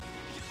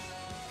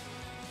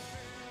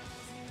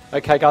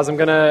Okay, guys, I'm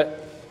going to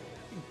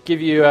give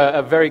you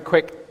a very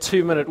quick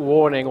 2-minute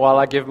warning while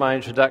I give my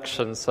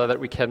introduction so that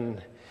we can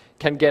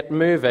get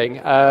moving.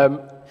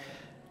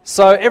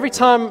 So every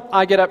time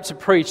I get up to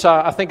preach,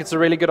 I think it's a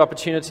really good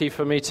opportunity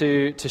for me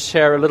to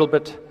share a little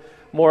bit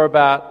more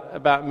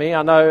about me.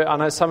 I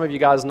know some of you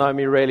guys know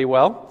me really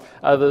well.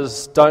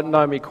 Others don't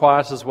know me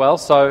quite as well.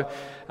 So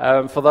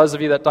for those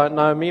of you that don't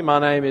know me, my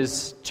name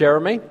is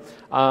Jeremy.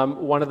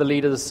 I'm one of the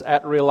leaders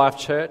at Real Life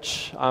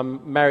Church.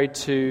 I'm married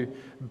to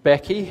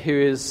Becky, who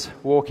is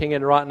walking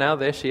in right now.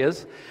 There she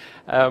is,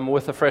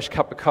 with a fresh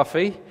cup of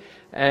coffee.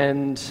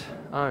 And,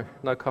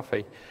 no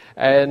coffee.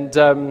 And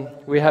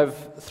we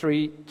have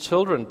 3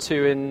 children,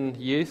 2 in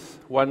youth,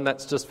 one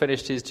that's just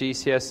finished his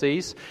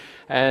GCSEs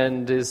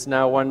and is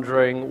now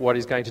wondering what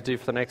he's going to do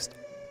for the next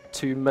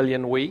 2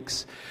 million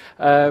weeks.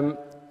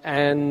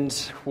 And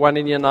one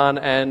in year 9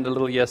 and a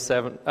little year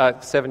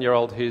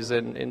 7-year-old who's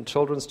in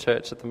children's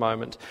church at the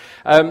moment.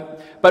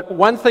 But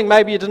one thing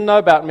maybe you didn't know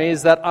about me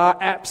is that I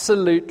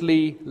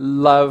absolutely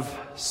love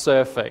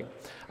surfing.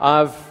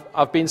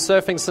 I've been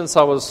surfing since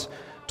I was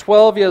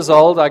 12 years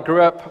old. I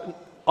grew up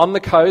on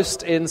the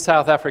coast in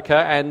South Africa,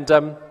 and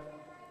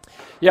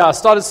I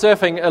started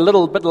surfing a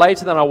little bit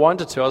later than I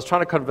wanted to. I was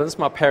trying to convince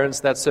my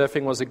parents that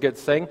surfing was a good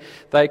thing.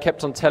 They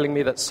kept on telling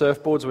me that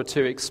surfboards were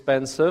too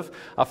expensive.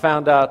 I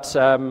found out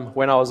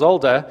when I was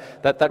older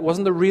that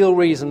wasn't the real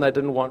reason they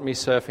didn't want me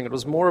surfing. It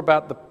was more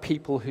about the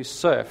people who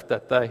surfed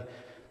that they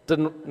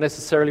didn't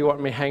necessarily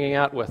want me hanging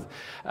out with.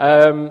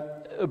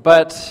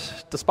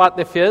 But despite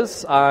their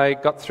fears, I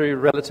got through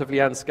relatively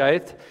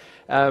unscathed.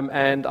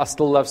 And I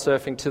still love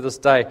surfing to this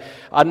day.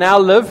 I now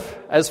live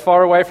as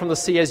far away from the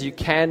sea as you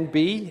can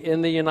be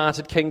in the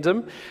United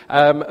Kingdom,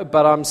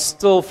 but I'm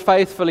still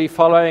faithfully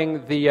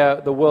following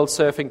the World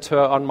Surfing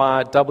Tour on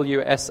my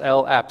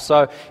WSL app.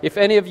 So if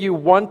any of you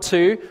want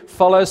to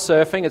follow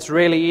surfing, it's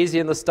really easy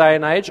in this day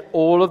and age.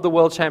 All of the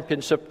World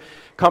Championship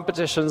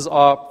competitions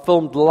are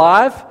filmed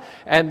live,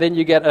 and then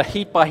you get a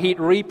heat-by-heat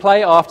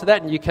replay after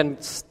that, and you can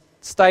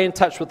stay in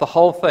touch with the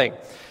whole thing.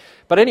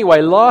 But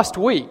anyway, last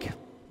week,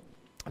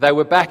 they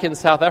were back in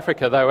South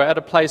Africa. They were at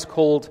a place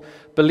called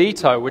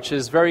Ballito, which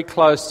is very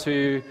close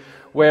to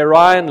where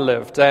Ryan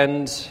lived.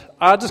 And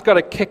I just got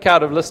a kick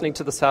out of listening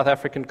to the South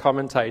African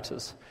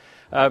commentators.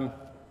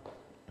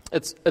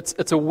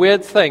 It's a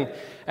weird thing,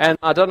 and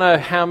I don't know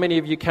how many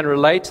of you can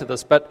relate to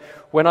this, but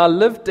when I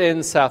lived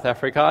in South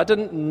Africa, I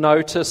didn't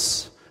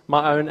notice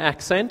my own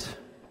accent.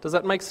 Does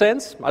that make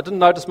sense? I didn't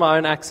notice my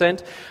own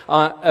accent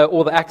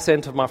or the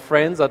accent of my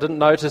friends. I didn't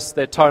notice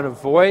their tone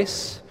of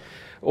voice,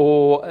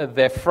 or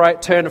their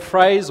turn of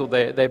phrase, or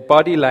their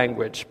body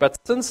language. But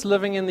since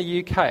living in the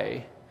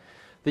UK,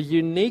 the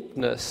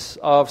uniqueness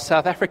of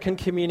South African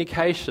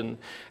communication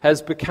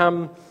has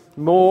become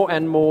more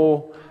and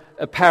more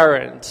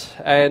apparent.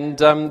 And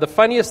the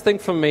funniest thing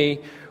for me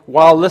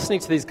while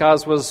listening to these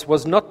guys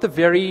was not the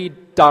very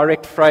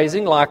direct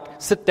phrasing, like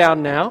sit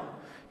down now,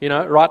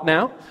 right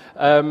now,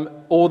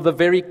 or the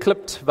very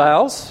clipped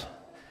vowels.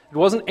 It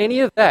wasn't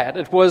any of that.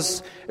 It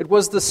was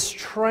the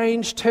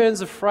strange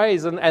turns of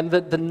phrase and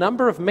the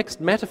number of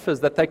mixed metaphors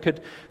that they could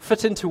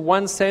fit into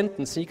one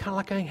sentence. And you're kind of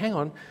like going, hang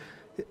on,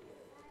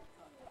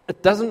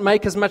 it doesn't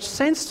make as much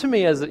sense to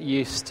me as it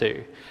used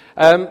to.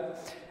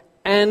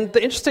 And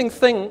the interesting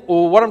thing,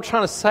 or what I'm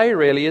trying to say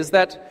really, is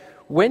that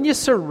when you're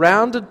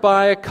surrounded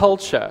by a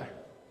culture,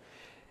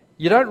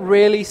 you don't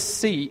really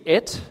see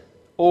it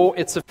or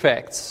its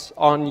effects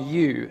on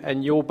you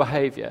and your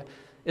behavior.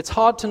 It's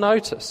hard to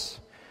notice.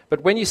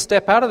 But when you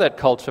step out of that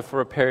culture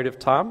for a period of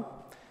time,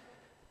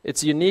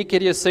 its unique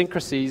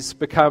idiosyncrasies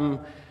become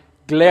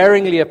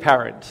glaringly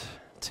apparent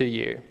to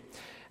you.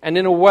 And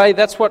in a way,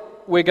 that's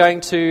what we're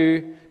going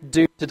to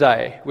do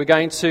today. We're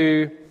going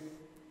to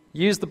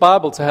use the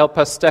Bible to help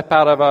us step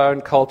out of our own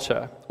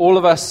culture. All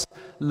of us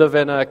live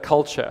in a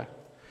culture,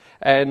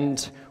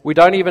 and we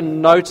don't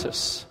even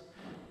notice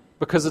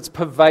because it's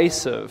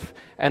pervasive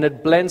and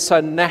it blends so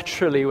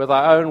naturally with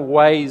our own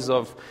ways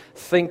of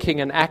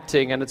thinking and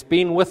acting, and it's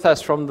been with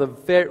us from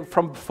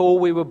before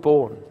we were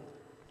born.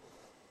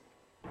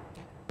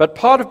 But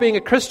part of being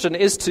a Christian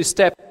is to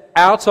step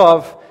out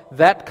of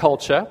that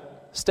culture,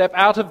 step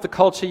out of the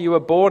culture you were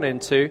born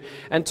into,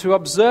 and to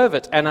observe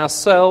it and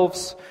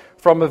ourselves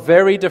from a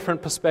very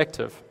different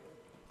perspective.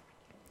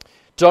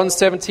 John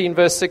 17,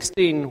 verse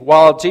 16,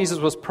 while Jesus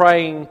was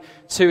praying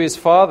to his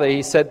Father,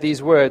 he said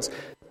these words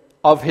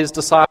of his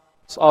disciples,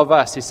 of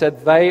us. He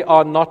said, they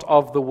are not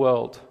of the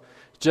world,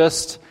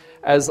 just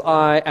as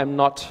I am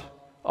not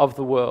of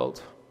the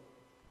world.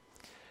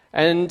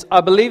 And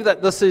I believe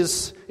that this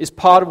is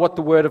part of what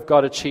the Word of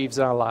God achieves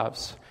in our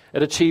lives.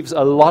 It achieves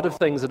a lot of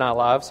things in our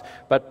lives,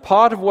 but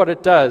part of what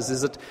it does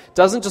is it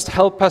doesn't just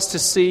help us to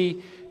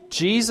see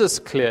Jesus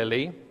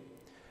clearly,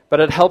 but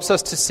it helps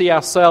us to see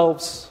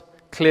ourselves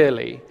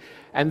clearly.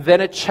 And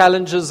then it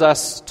challenges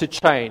us to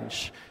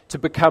change, to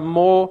become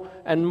more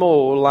and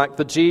more like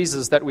the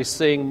Jesus that we're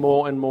seeing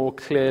more and more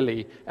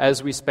clearly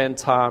as we spend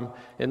time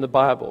in the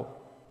Bible.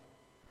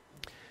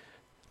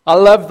 I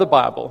love the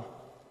Bible.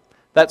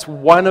 That's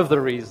one of the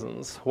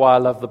reasons why I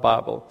love the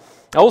Bible.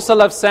 I also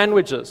love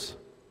sandwiches.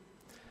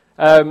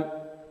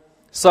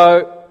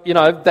 So,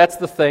 that's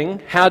the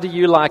thing. How do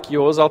you like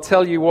yours? I'll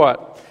tell you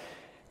what.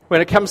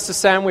 When it comes to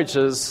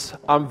sandwiches,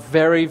 I'm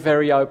very,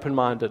 very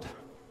open-minded.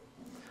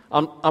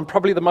 I'm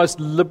probably the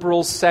most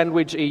liberal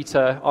sandwich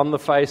eater on the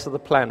face of the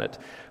planet.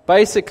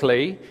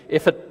 Basically,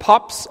 if it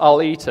pops,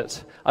 I'll eat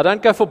it. I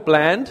don't go for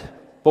bland,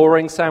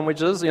 boring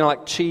sandwiches,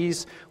 like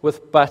cheese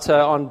with butter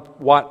on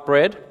white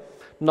bread.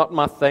 Not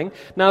my thing.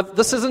 Now,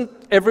 this isn't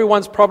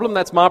everyone's problem,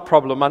 that's my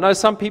problem. I know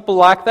some people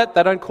like that.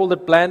 They don't call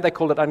it bland, they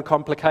call it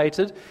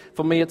uncomplicated.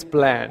 For me, it's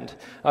bland.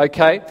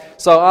 Okay?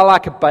 So I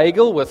like a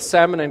bagel with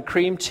salmon and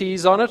cream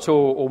cheese on it,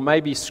 or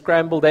maybe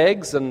scrambled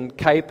eggs and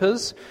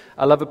capers.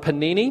 I love a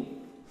panini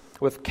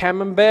with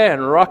camembert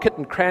and rocket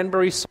and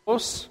cranberry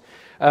sauce.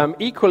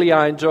 Equally,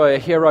 I enjoy a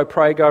Hero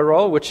Prego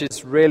roll, which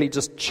is really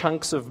just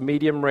chunks of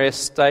medium rare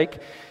steak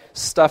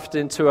stuffed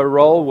into a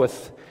roll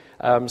with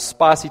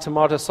spicy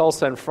tomato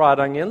salsa and fried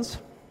onions.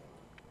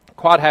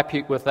 Quite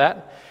happy with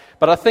that.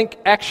 But I think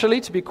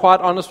actually, to be quite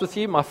honest with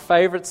you, my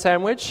favorite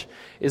sandwich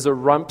is a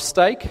rump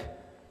steak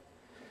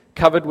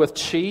covered with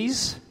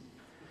cheese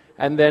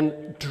and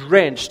then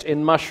drenched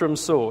in mushroom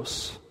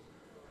sauce.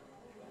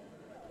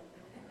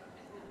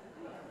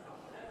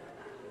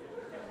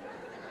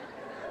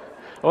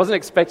 I wasn't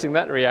expecting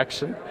that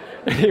reaction.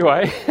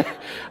 Anyway,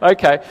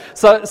 okay,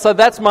 so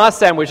that's my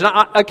sandwich.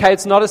 Now, okay,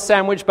 it's not a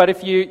sandwich, but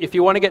if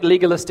you want to get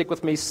legalistic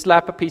with me,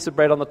 slap a piece of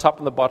bread on the top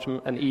and the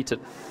bottom and eat it.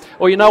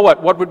 Or you know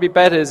what? What would be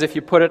better is if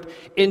you put it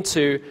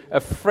into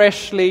a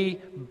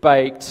freshly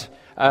baked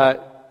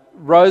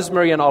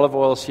rosemary and olive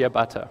oil shea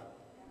butter.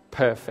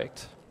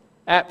 Perfect.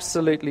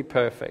 Absolutely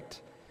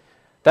perfect.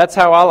 That's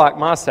how I like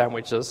my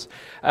sandwiches.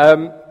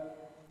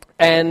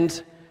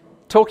 And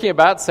talking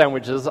about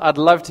sandwiches, I'd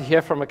love to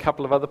hear from a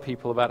couple of other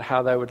people about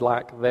how they would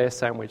like their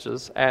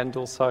sandwiches and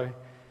also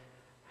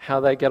how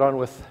they get on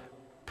with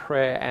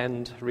prayer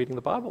and reading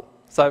the Bible.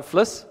 So,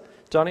 Fliss,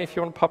 Johnny, if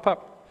you want to pop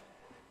up.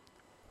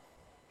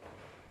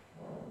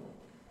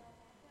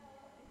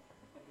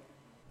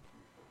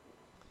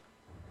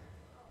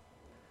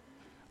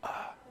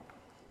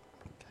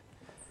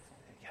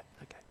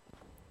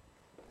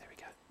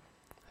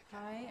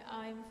 Hi,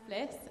 I'm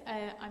Fliss.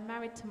 I'm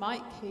married to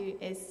Mike, who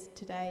is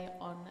today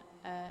on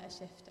a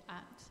shift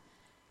at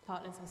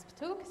Heartlands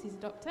Hospital because he's a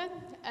doctor.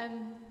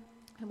 And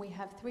we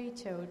have 3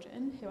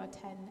 children who are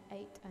 10,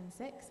 8 and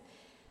 6.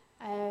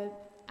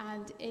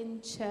 And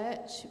in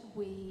church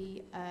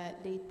we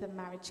lead the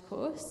marriage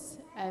course.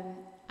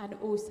 And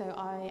also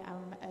I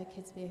am a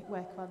kids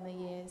worker on the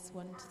years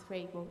 1 to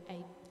 3,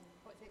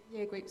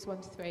 year groups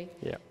 1 to 3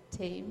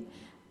 team.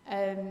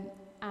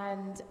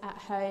 And at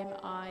home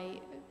I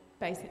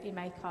basically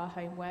make our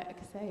homework,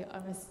 so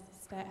I'm a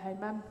stay-at-home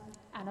mum,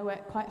 and I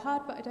work quite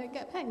hard, but I don't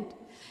get paid.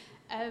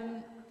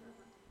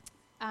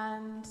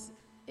 And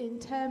in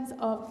terms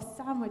of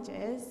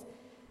sandwiches,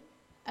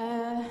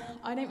 I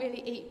don't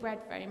really eat bread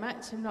very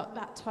much. I'm not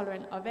that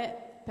tolerant of it,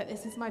 but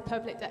this is my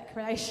public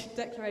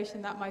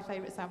declaration that my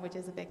favourite sandwich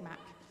is a Big Mac.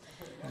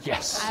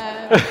 Yes.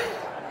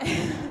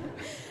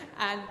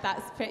 And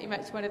that's pretty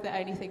much one of the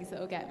only things that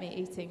will get me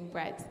eating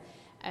bread.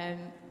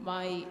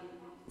 My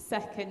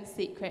second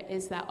secret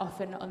is that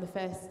often on the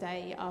first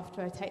day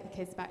after I take the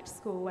kids back to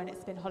school when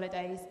it's been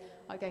holidays,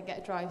 I go and get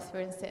a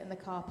drive-through and sit in the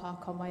car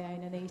park on my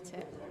own and eat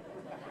it.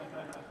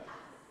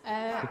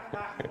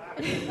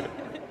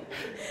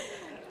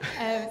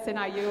 So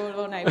now you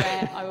all know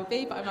where I will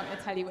be, but I'm not going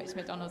to tell you which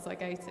McDonald's I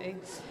go to.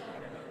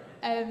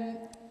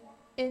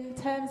 In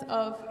terms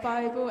of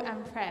Bible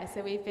and prayer,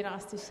 so we've been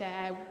asked to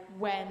share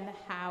when,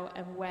 how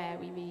and where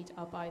we read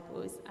our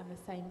Bibles, and the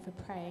same for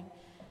praying.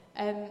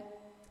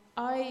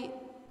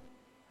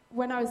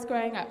 When I was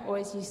growing up, I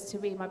always used to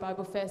read my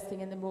Bible first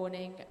thing in the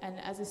morning, and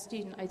as a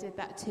student I did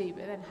that too,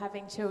 but then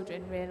having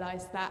children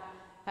realised that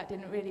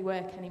didn't really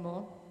work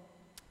anymore.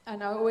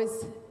 And I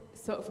always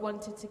sort of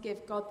wanted to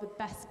give God the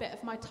best bit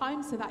of my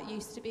time, so that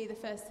used to be the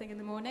first thing in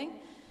the morning.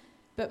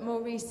 But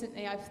more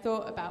recently I've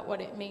thought about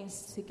what it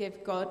means to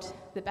give God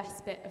the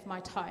best bit of my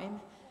time,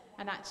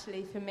 and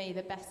actually for me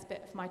the best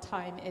bit of my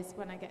time is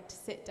when I get to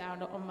sit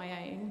down on my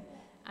own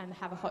and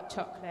have a hot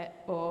chocolate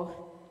or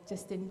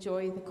just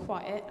enjoy the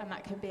quiet, and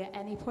that can be at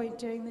any point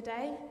during the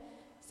day.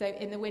 So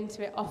in the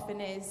winter it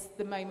often is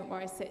the moment where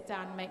I sit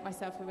down and make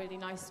myself a really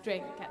nice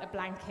drink, get a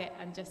blanket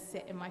and just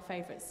sit in my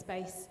favourite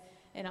space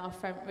in our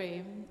front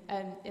room.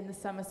 And in the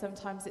summer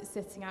sometimes it's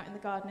sitting out in the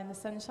garden in the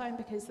sunshine,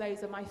 because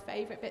those are my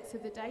favourite bits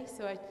of the day.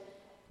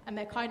 And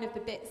they're kind of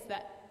the bits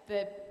that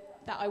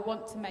I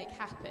want to make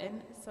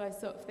happen. So I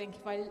sort of think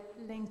if I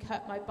link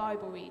up my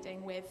Bible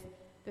reading with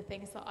the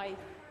things that I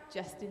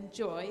just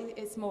enjoy,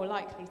 it's more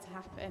likely to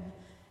happen.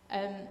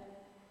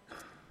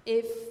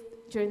 If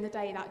during the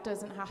day that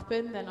doesn't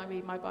happen, then I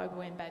read my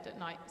Bible in bed at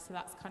night, so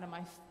that's kind of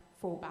my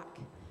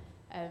fallback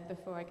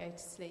before I go to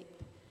sleep.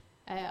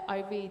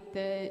 I read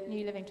the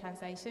New Living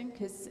Translation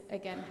because,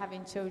 again,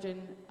 having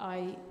children,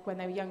 when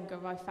they were younger,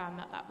 I found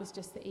that was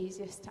just the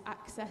easiest to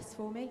access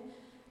for me.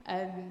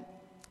 And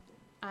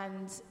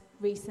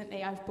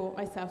recently I've bought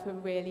myself a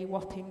really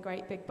whopping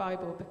great big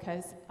Bible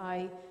because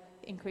I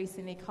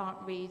increasingly can't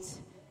read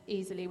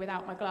easily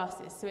without my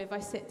glasses. So if I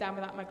sit down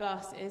without my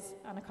glasses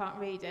and I can't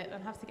read it, then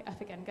I have to get up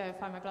again, go and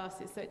find my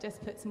glasses. So it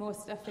just puts more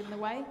stuff in the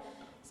way.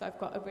 So I've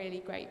got a really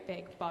great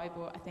big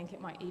Bible. I think it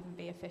might even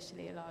be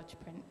officially a large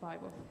print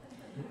Bible.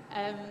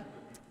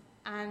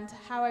 And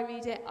how I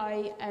read it,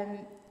 I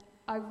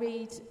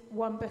read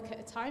one book at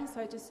a time.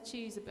 So I just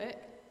choose a book,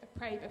 I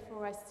pray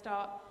before I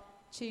start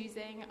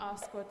choosing,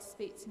 ask God to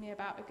speak to me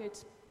about a good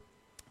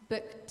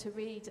book to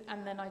read,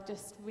 and then I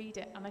just read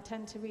it. And I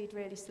tend to read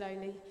really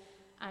slowly.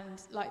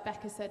 And like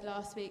Becca said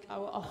last week, I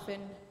will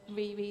often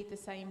reread the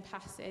same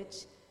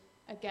passage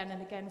again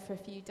and again for a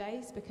few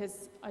days,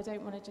 because I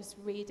don't want to just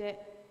read it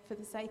for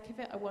the sake of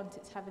it. I want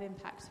it to have an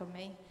impact on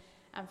me.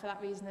 And for that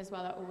reason as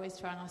well, I always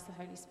try and ask the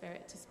Holy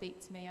Spirit to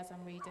speak to me as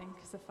I'm reading,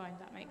 because I find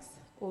that makes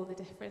all the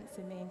difference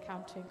in me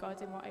encountering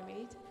God in what I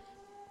read.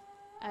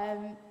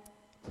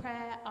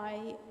 Prayer,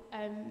 I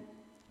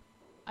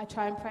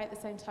try and pray at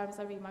the same time as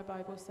I read my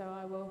Bible, so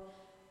I will...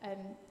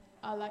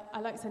 I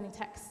like sending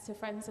texts to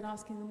friends and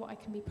asking them what I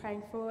can be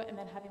praying for, and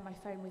then having my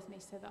phone with me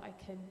so that I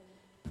can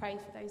pray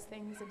for those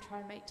things and try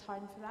and make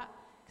time for that,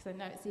 because I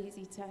know it's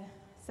easy to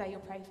say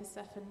you'll pray for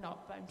stuff and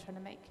not, but I'm trying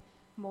to make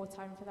more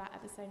time for that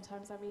at the same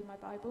time as I read my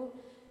Bible.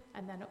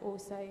 And then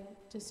also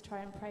just try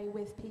and pray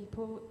with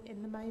people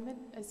in the moment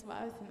as well.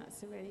 I think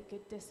that's a really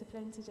good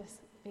discipline, to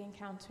just be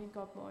encountering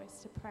God more, is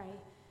to pray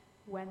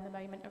when the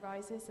moment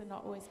arises and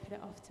not always put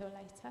it off till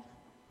later.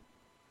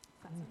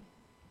 That's it.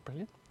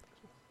 Brilliant.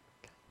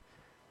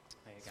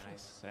 Hey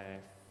guys,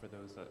 for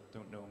those that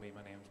don't know me,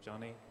 my name's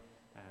Johnny.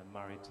 I'm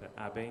married to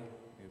Abby.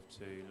 We have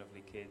two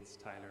lovely kids,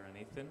 Tyler and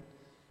Ethan.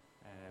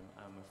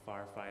 I'm a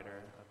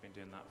firefighter. I've been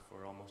doing that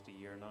for almost a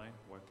year now,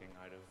 working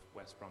out of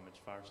West Bromwich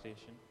Fire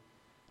Station.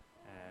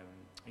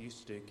 I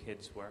used to do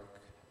kids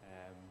work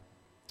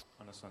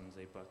on a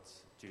Sunday, but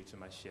due to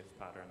my shift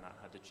pattern that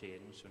had to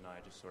change, so now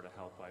I just sort of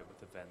help out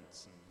with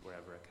events and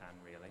wherever I can,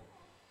 really.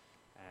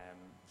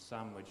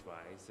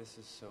 Sandwich-wise, this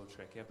is so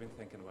tricky. I've been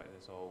thinking about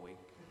this all week.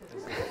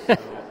 This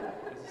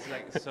is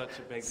like such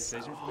a big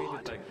decision for me.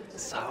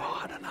 So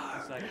hard, I know.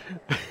 It's like,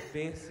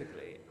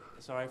 basically,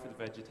 sorry for the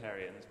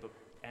vegetarians, but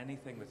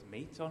anything with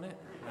meat on it,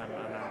 and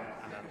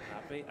I'm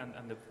happy.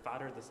 And the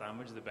fatter the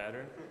sandwich, the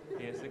better,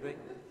 basically.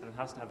 And it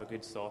has to have a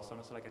good sauce on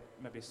it, so like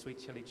maybe a sweet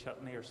chili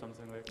chutney or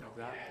something like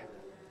that.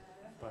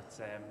 But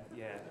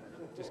yeah,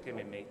 just give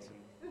me meat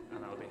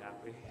and I'll be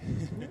happy.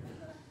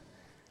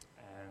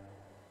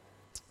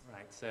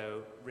 Right,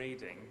 so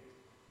reading.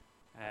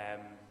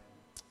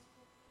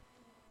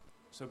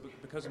 So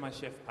because of my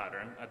shift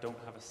pattern, I don't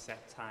have a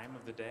set time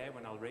of the day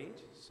when I'll read.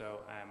 So,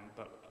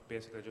 but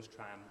basically, I just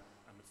try and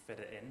fit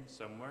it in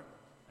somewhere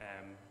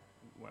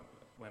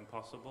when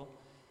possible.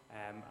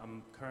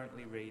 I'm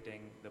currently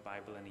reading the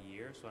Bible in a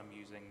year, so I'm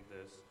using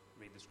the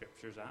Read the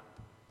Scriptures app.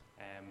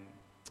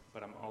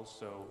 But I've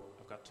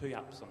got two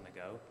apps on the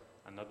go.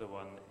 Another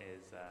one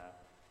is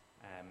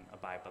a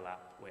Bible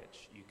app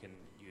which you can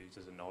use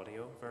as an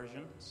audio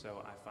version,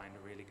 so I find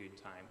a really good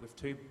time. With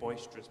two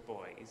boisterous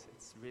boys,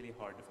 it's really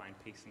hard to find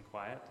peace and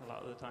quiet a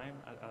lot of the time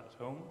at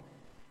home,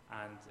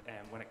 and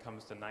when it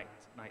comes to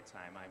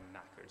nighttime, I'm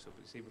knackered. So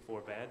see,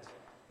 before bed,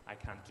 I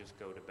can't just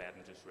go to bed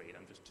and just read.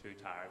 I'm just too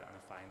tired, and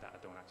I find that I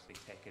don't actually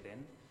take it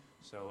in.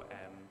 So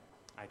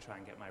I try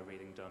and get my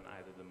reading done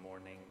either the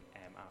morning,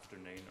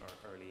 afternoon,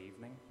 or early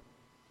evening.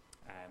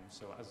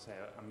 So as I say,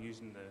 I'm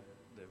using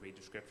the Read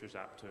the Scriptures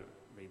app to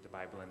read the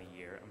Bible in a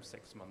year. I'm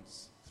 6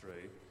 months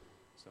through,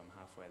 so I'm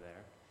halfway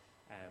there.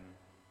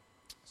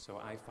 So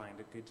I find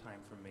a good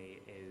time for me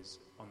is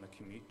on the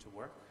commute to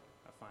work.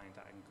 I find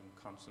that I can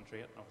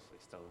concentrate, obviously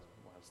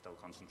still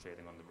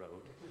concentrating on the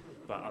road,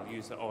 but I'll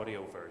use the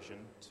audio version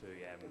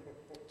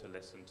to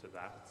listen to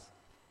that.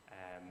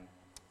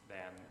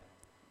 Then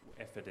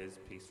if it is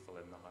peaceful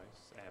in the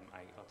house,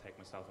 I'll take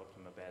myself up to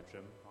my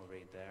bedroom, I'll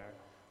read there,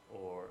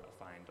 or I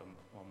find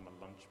on my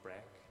lunch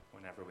break,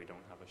 whenever we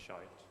don't have a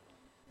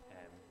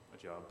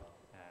job,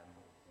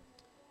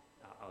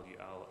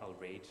 I'll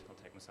read. I'll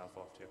take myself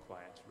off to a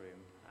quiet room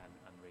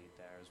and read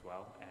there as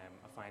well.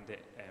 I find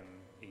it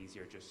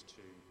easier just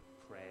to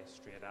pray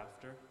straight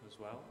after as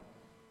well.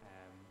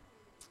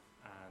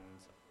 And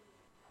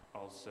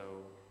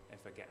also,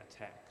 if I get a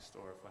text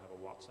or if I have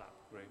a WhatsApp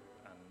group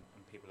and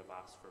people have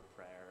asked for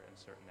prayer in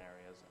certain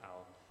areas,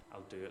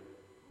 I'll do it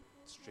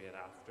straight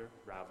after,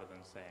 rather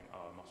than saying,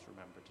 I must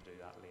remember to do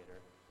that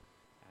later.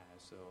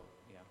 So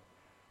yeah,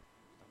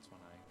 that's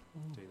when I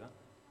do that.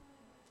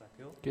 Is that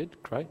cool?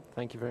 Good, great.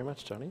 Thank you very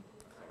much, Johnny.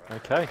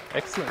 Okay,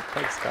 excellent.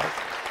 Thanks, guys.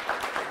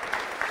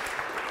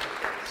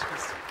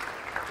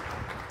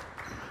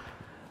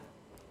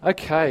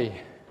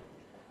 Okay,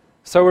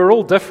 so we're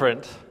all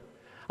different.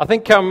 I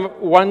think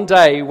one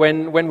day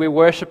when we're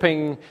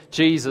worshipping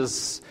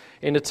Jesus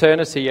in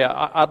eternity,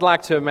 I'd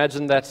like to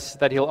imagine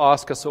that he'll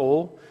ask us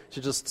all to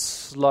just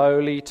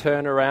slowly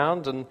turn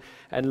around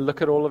and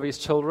look at all of his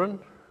children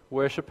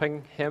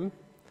worshipping him.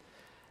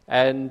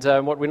 And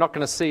what we're not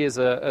going to see is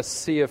a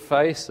sea of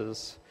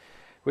faces.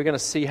 We're going to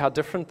see how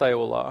different they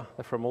all are.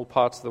 They're from all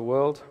parts of the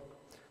world.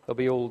 They'll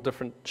be all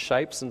different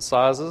shapes and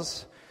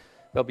sizes.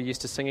 They'll be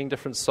used to singing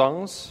different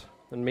songs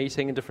and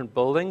meeting in different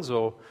buildings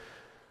or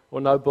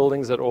no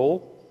buildings at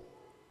all.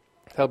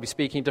 They'll be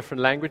speaking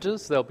different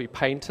languages. There'll be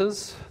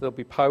painters. There'll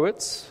be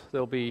poets.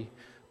 There'll be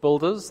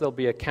builders. There'll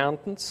be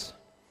accountants.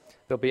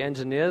 There'll be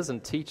engineers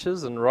and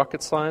teachers and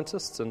rocket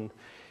scientists and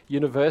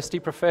university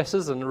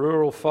professors and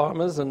rural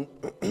farmers, and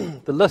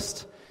the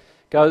list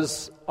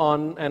goes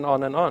on and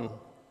on and on.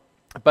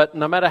 But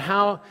no matter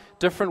how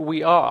different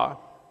we are,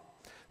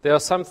 there are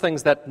some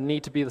things that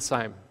need to be the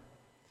same.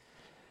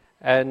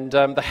 And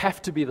they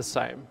have to be the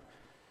same.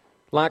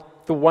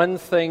 Like the one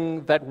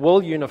thing that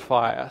will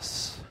unify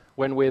us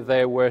when we're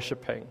there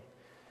worshiping,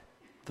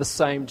 the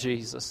same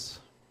Jesus.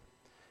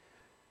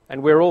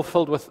 And we're all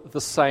filled with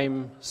the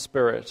same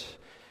Spirit.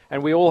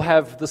 And we all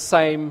have the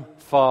same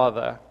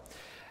Father.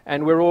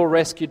 And we're all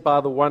rescued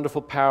by the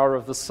wonderful power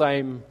of the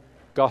same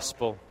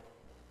gospel.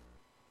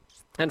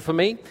 And for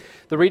me,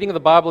 the reading of the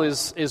Bible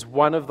is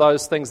one of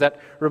those things that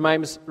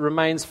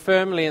remains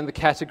firmly in the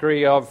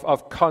category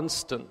of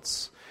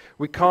constants.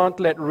 We can't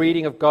let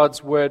reading of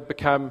God's Word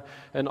become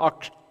an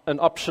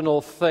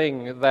optional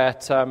thing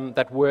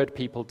that word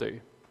people do.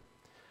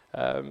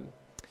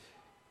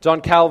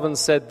 John Calvin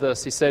said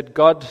this. He said,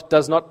 "God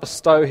does not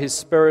bestow His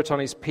Spirit on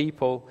His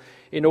people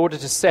in order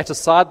to set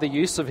aside the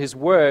use of His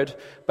Word,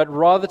 but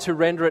rather to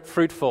render it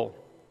fruitful."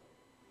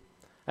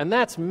 And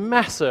that's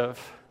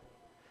massive.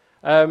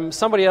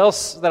 Somebody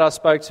else that I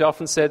spoke to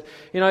often said,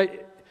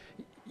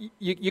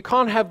 you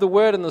can't have the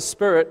Word and the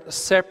Spirit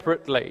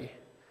separately.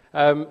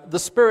 The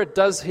Spirit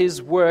does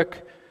His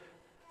work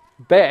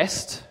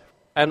best,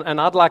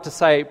 and I'd like to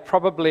say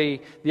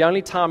probably the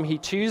only time He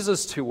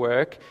chooses to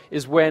work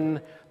is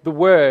when the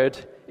Word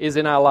is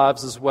in our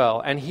lives as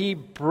well. And He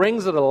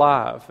brings it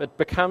alive. It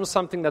becomes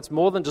something that's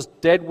more than just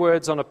dead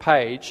words on a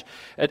page.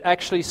 It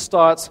actually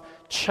starts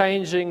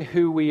changing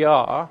who we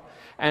are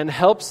and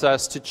helps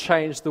us to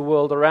change the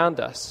world around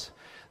us.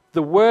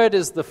 The Word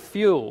is the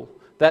fuel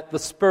that the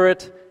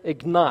Spirit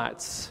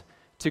ignites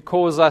to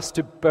cause us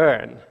to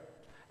burn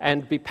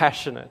and be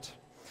passionate.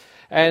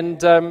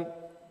 And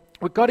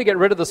we've got to get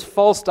rid of this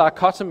false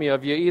dichotomy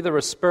of you're either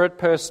a Spirit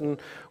person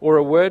or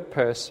a Word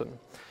person.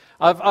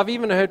 I've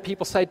even heard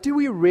people say, do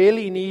we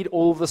really need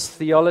all this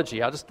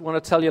theology? I just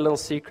want to tell you a little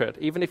secret.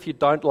 Even if you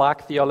don't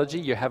like theology,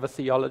 you have a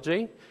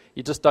theology.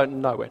 You just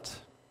don't know it.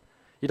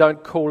 You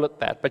don't call it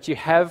that. But you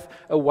have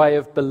a way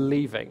of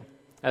believing,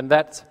 and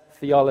that's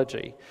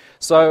theology.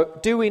 So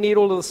do we need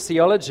all of this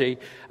theology?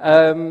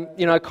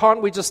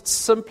 Can't we just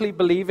simply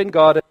believe in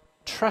God and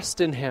trust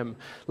in Him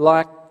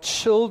like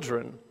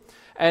children?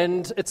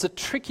 And it's a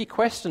tricky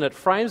question. It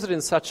frames it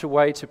in such a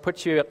way to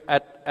put you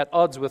at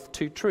odds with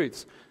two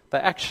truths. They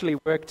actually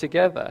work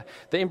together.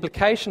 The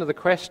implication of the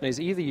question is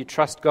either you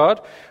trust God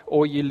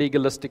or you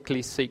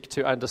legalistically seek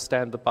to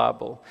understand the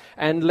Bible.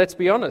 And let's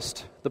be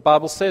honest, the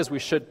Bible says we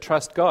should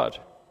trust God.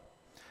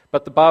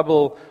 But the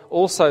Bible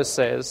also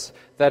says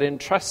that in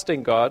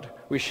trusting God,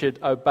 we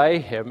should obey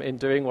Him in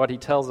doing what He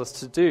tells us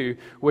to do,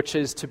 which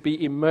is to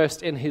be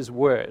immersed in His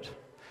Word.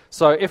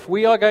 So if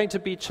we are going to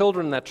be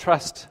children that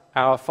trust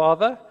our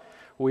Father,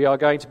 we are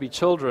going to be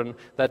children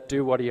that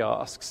do what He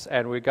asks,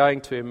 and we're going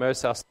to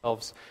immerse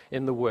ourselves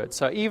in the Word.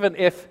 So even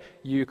if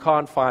you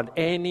can't find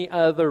any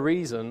other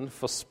reason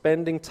for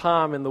spending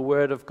time in the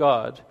Word of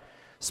God,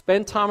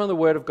 spend time in the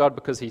Word of God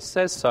because He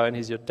says so, and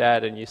He's your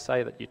dad, and you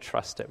say that you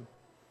trust Him.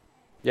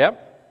 Yeah?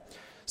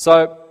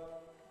 So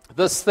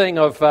this thing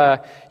of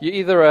you're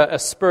either a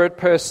Spirit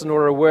person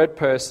or a Word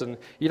person,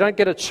 you don't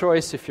get a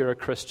choice if you're a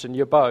Christian.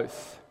 You're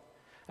both.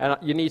 And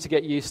you need to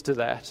get used to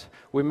that.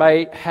 We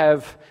may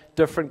have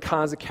different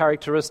kinds of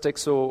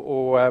characteristics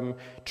or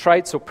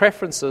traits or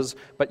preferences,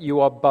 but you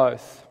are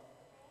both.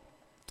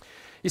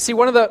 You see,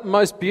 one of the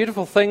most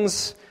beautiful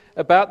things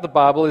about the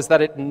Bible is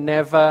that it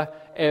never,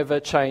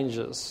 ever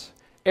changes.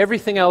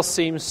 Everything else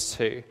seems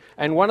to.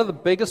 And one of the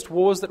biggest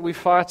wars that we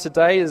fight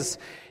today is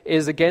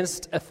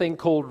against a thing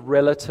called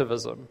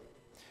relativism.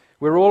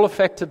 We're all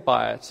affected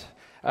by it.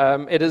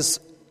 It is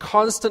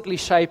constantly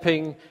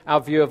shaping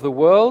our view of the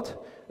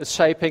world. It's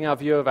shaping our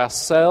view of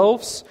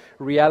ourselves,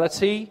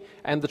 reality,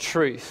 and the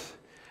truth.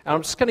 And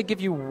I'm just going to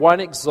give you one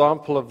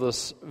example of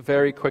this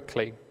very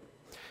quickly.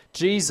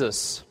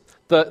 Jesus,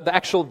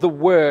 the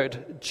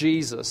word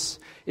Jesus,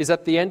 is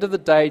at the end of the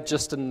day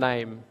just a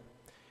name.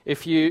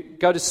 If you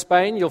go to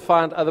Spain, you'll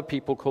find other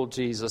people called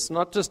Jesus,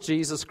 not just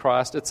Jesus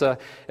Christ. It's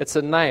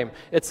a name.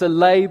 It's a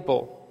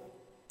label.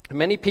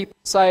 Many people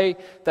say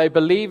they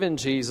believe in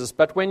Jesus,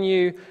 but when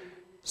you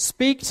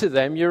speak to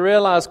them, you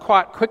realize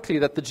quite quickly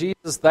that the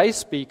Jesus they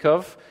speak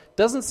of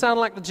doesn't sound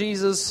like the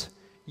Jesus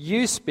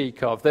you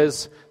speak of.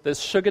 There's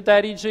sugar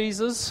daddy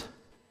Jesus,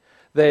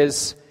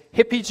 there's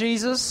hippie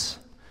Jesus,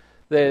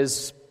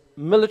 there's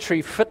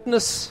military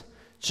fitness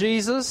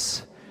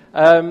Jesus.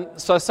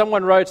 So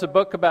someone wrote a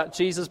book about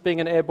Jesus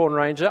being an airborne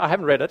ranger. I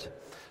haven't read it,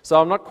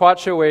 so I'm not quite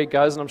sure where he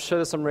goes, and I'm sure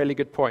there's some really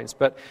good points,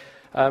 but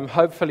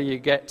hopefully you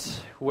get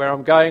where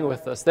I'm going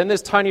with this. Then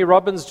there's Tony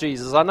Robbins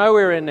Jesus. I know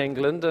we're in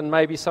England, and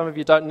maybe some of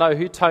you don't know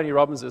who Tony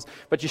Robbins is,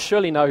 but you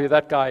surely know who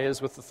that guy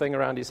is with the thing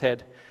around his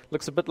head.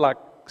 Looks a bit like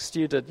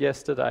Stu did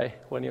yesterday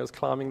when he was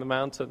climbing the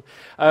mountain.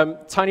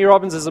 Tony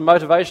Robbins is a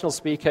motivational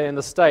speaker in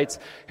the States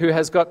who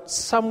has got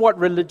somewhat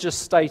religious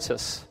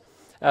status.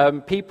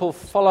 People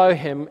follow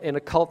him in a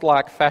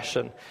cult-like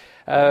fashion.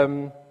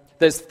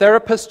 There's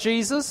Therapist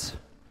Jesus,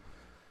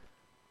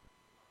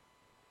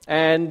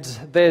 and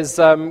there's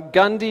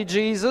Gandhi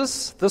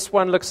Jesus. This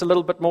one looks a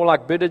little bit more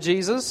like Buddha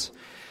Jesus.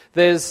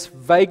 There's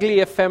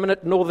vaguely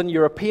effeminate Northern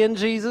European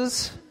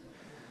Jesus.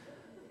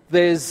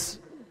 There's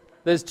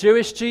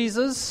Jewish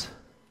Jesus.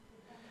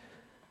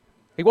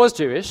 He was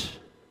Jewish,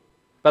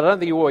 but I don't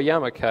think he wore a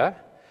yarmulke.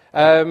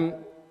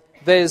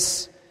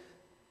 There's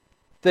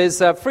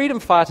Freedom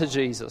Fighter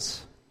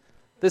Jesus.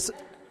 There's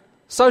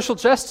Social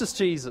Justice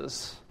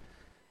Jesus.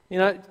 You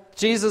know,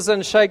 Jesus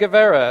and Che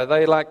Guevara,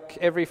 they like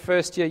every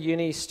first-year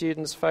uni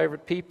student's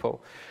favorite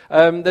people.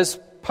 There's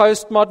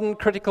postmodern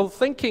critical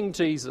thinking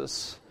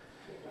Jesus.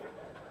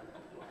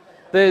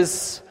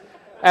 There's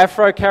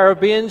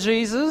Afro-Caribbean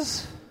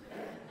Jesus.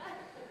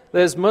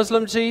 There's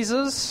Muslim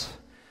Jesus.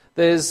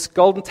 There's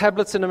Golden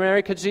Tablets in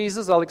America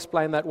Jesus. I'll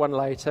explain that one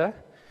later.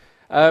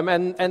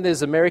 And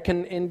there's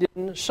American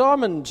Indian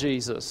Shaman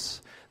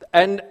Jesus.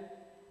 And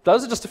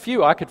those are just a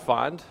few I could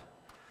find.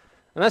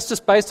 And that's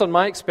just based on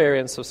my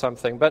experience of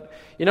something. But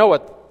you know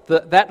what?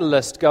 That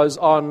list goes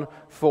on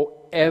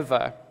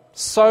forever.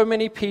 So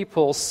many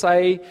people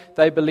say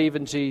they believe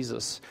in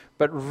Jesus,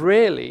 but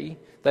really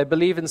they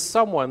believe in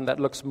someone that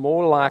looks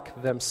more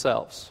like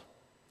themselves.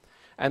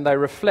 And they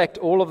reflect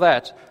all of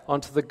that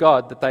onto the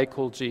God that they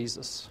call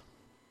Jesus.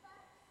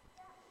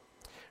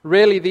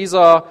 Really, these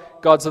are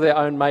gods of their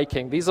own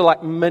making. These are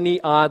like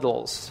mini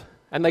idols,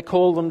 and they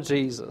call them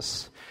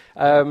Jesus.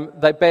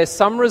 They bear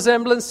some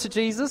resemblance to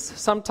Jesus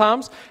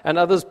sometimes, and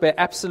others bear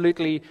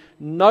absolutely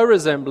no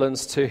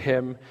resemblance to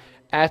him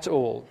at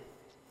all.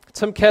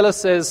 Tim Keller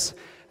says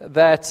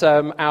that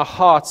our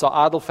hearts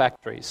are idol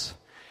factories,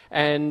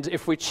 and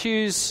if we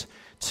choose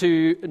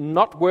to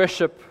not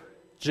worship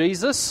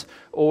Jesus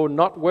or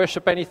not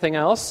worship anything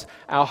else,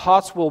 our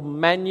hearts will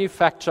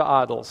manufacture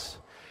idols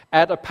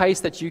at a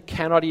pace that you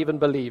cannot even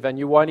believe, and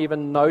you won't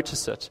even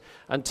notice it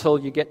until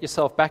you get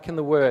yourself back in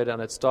the Word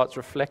and it starts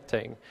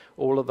reflecting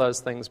all of those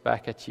things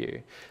back at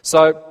you.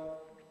 So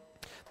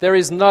there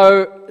is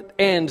no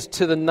end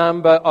to the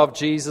number of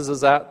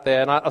Jesuses out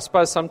there, and I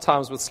suppose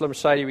sometimes with Slim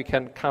Shady we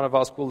can kind of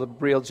ask, will the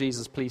real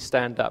Jesus please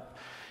stand up?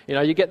 You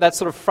know, you get that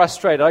sort of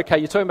frustrated. Okay,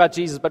 you're talking about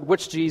Jesus, but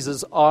which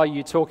Jesus are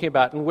you talking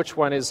about, and which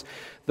one is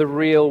the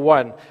real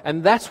one?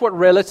 And that's what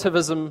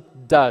relativism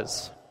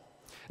does.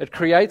 It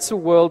creates a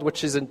world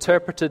which is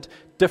interpreted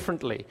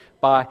differently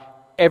by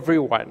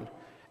everyone,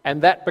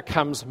 and that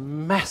becomes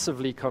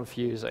massively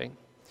confusing.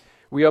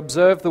 We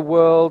observe the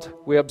world,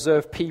 we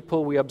observe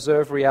people, we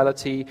observe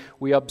reality,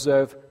 we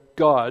observe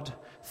God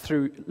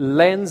through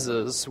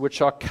lenses which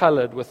are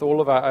colored with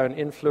all of our own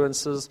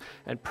influences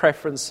and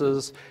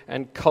preferences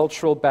and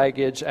cultural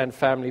baggage and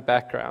family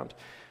background.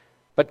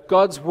 But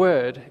God's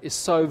word is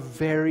so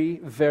very,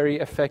 very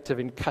effective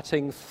in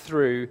cutting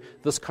through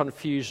this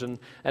confusion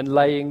and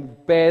laying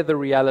bare the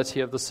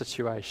reality of the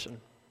situation.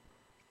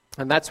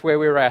 And that's where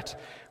we're at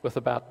with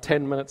about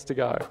 10 minutes to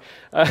go.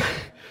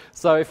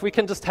 So if we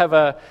can just have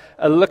a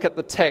look at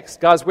the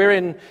text. Guys, we're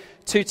in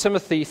 2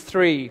 Timothy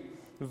 3,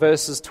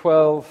 verses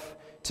 12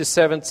 to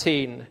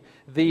 17.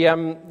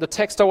 The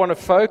text I want to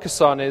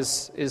focus on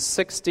is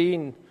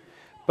 16,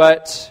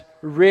 but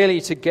really,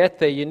 to get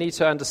there, you need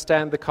to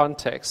understand the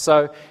context.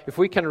 So if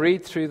we can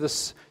read through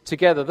this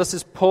together. This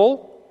is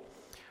Paul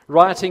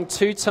writing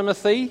to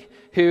Timothy,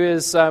 who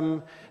is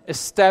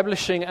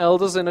establishing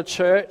elders in a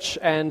church.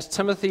 And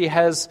Timothy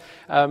has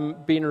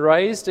been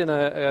raised in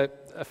a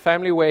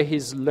family where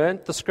he's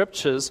learnt the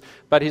scriptures,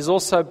 but he's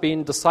also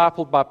been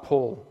discipled by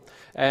Paul.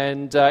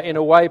 And in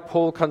a way,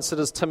 Paul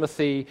considers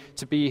Timothy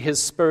to be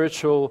his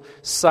spiritual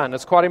son.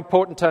 It's quite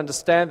important to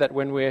understand that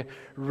when we're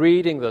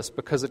reading this,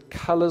 because it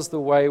colors the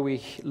way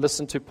we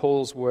listen to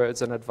Paul's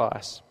words and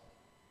advice.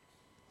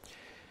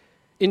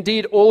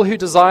 Indeed, all who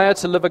desire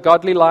to live a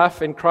godly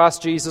life in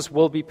Christ Jesus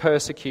will be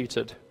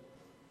persecuted,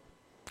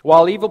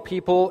 while evil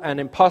people and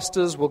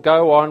impostors will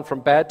go on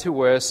from bad to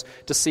worse,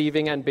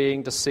 deceiving and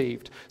being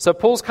deceived. So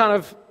Paul's kind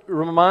of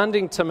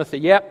reminding Timothy,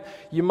 yep,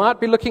 you might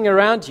be looking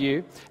around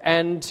you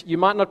and you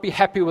might not be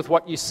happy with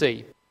what you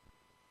see.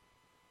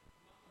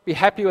 Be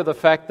happy with the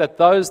fact that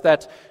those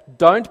that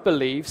don't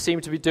believe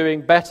seem to be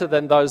doing better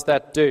than those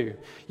that do.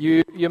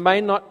 You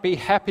may not be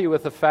happy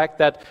with the fact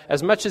that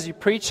as much as you're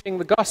preaching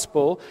the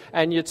gospel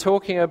and you're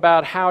talking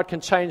about how it can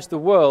change the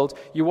world,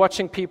 you're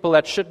watching people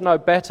that should know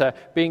better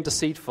being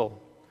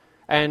deceitful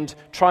and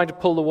trying to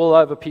pull the wool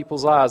over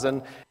people's eyes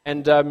and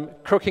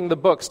crooking the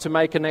books to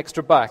make an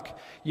extra buck.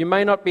 You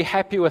may not be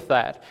happy with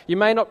that. You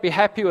may not be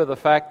happy with the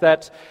fact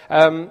that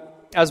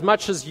as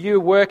much as you're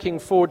working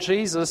for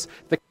Jesus,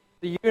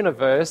 the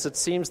universe, it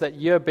seems that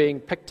you're being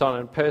picked on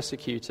and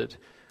persecuted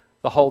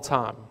the whole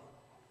time.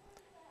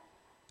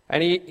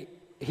 And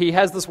he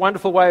has this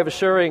wonderful way of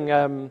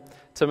assuring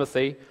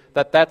Timothy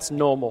that that's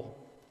normal.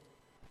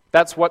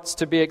 That's what's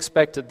to be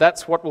expected.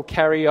 That's what will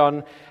carry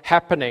on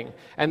happening.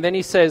 And then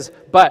he says,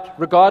 but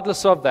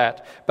regardless of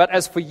that, but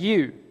as for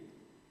you,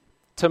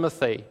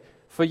 Timothy,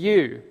 for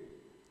you,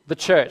 the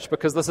church,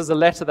 because this is a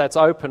letter that's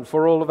open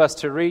for all of us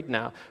to read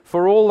now,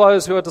 for all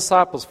those who are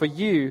disciples, for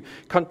you,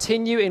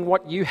 continue in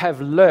what you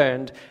have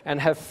learned and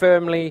have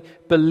firmly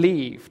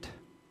believed.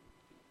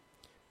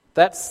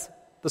 That's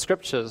the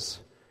scriptures.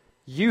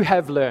 You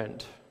have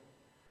learned.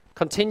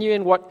 Continue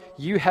in what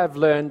you have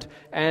learned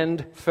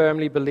and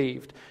firmly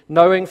believed,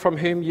 knowing from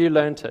whom you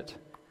learnt it.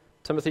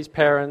 Timothy's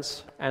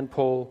parents and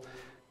Paul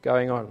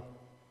going on.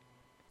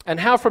 And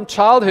how from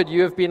childhood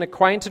you have been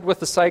acquainted with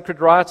the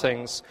sacred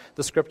writings,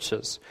 the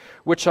scriptures,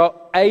 which are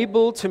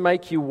able to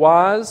make you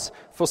wise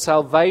for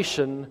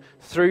salvation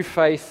through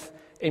faith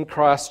in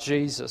Christ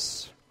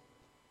Jesus.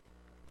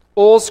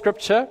 All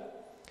scripture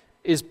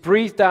is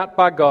breathed out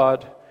by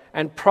God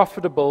and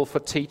profitable for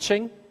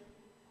teaching,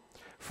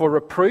 for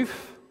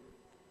reproof,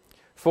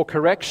 for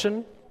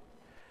correction,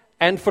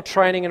 and for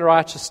training in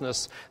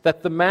righteousness,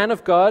 that the man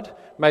of God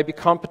may be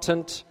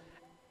competent,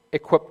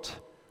 equipped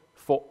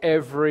for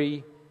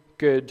every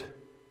good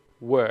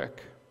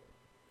work.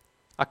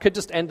 I could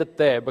just end it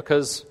there,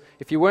 because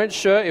if you weren't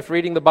sure if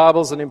reading the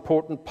Bible is an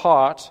important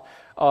part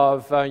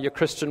of your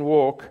Christian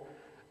walk,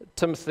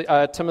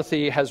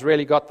 Timothy has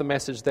really got the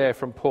message there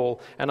from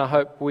Paul, and I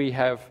hope we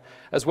have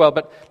as well.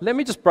 But let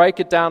me just break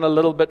it down a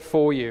little bit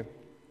for you.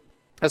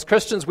 As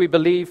Christians, we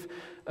believe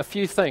a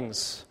few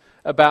things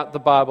about the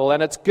Bible,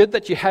 and it's good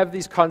that you have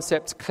these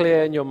concepts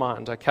clear in your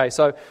mind. Okay,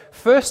 so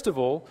first of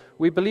all,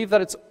 we believe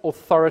that it's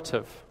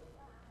authoritative.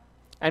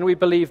 And we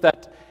believe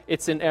that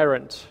it's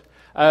inerrant.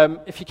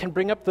 If you can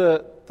bring up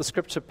the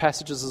scripture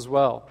passages as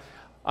well.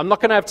 I'm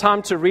not going to have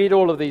time to read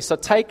all of these, so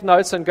take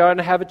notes and go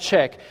and have a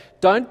check.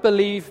 Don't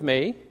believe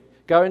me,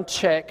 go and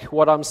check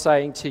what I'm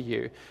saying to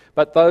you.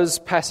 But those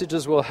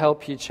passages will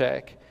help you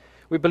check.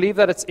 We believe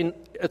that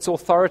it's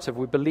authoritative.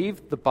 We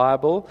believe the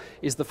Bible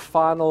is the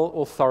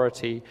final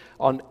authority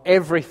on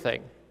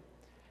everything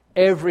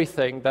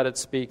that it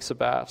speaks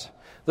about.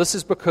 This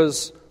is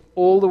because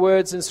all the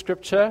words in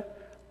Scripture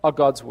are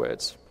God's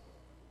words.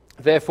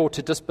 Therefore,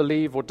 to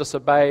disbelieve or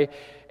disobey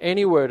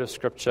any word of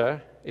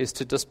Scripture is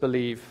to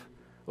disbelieve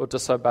or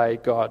disobey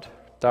God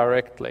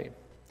directly.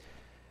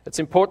 It's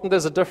important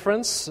there's a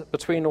difference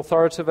between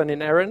authoritative and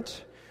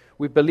inerrant.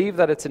 We believe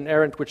that it's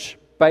inerrant, which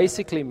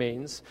basically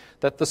means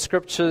that the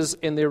Scriptures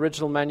in the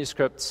original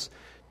manuscripts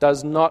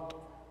does not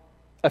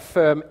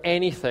affirm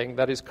anything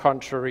that is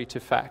contrary to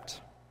fact.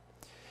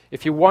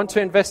 If you want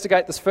to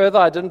investigate this further,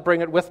 I didn't bring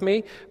it with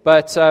me,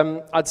 but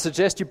I'd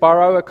suggest you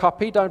borrow a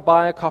copy. Don't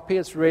buy a copy.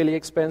 It's really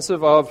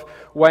expensive, of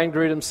Wayne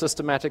Grudem's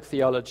Systematic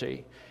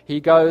Theology. He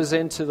goes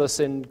into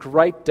this in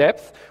great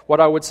depth. What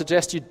I would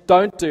suggest you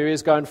don't do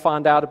is go and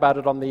find out about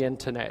it on the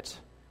internet.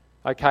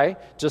 Okay?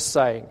 Just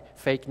saying.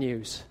 Fake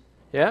news.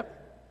 Yeah?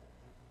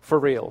 For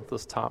real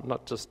this time,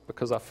 not just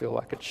because I feel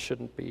like it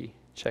shouldn't be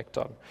checked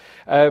on.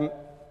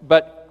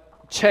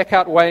 But check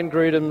out Wayne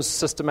Grudem's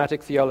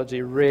Systematic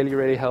Theology, really,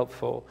 really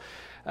helpful.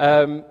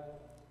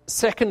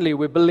 Secondly,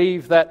 we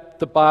believe that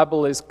the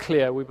Bible is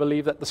clear. We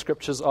believe that the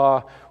Scriptures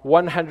are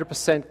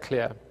 100%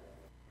 clear.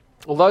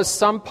 Although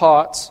some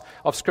parts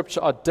of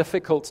Scripture are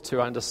difficult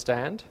to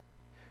understand,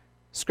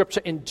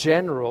 Scripture in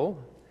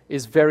general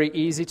is very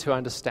easy to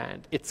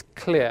understand. It's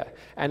clear,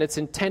 and its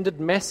intended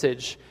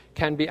message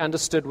can be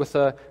understood with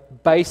a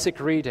basic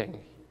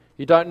reading.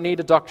 You don't need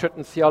a doctorate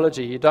in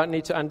theology. You don't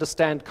need to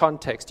understand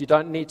context. You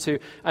don't need to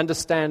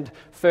understand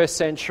first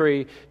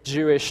century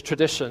Jewish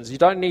traditions. You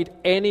don't need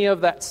any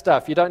of that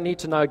stuff. You don't need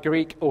to know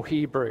Greek or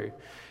Hebrew.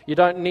 You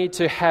don't need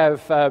to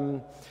have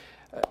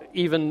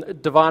even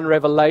divine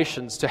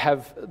revelations to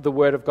have the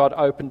Word of God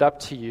opened up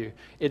to you.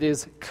 It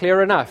is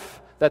clear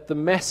enough that the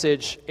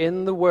message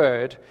in the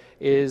Word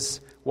is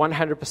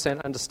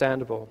 100%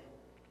 understandable.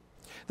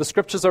 The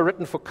Scriptures are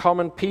written for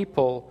common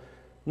people,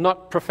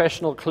 not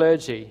professional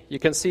clergy. You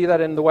can see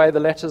that in the way the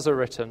letters are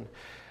written.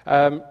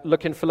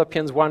 Look in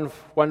Philippians 1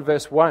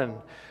 verse 1.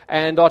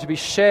 And are to be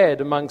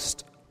shared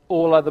amongst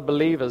all other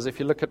believers.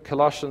 If you look at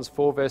Colossians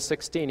 4 verse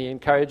 16, he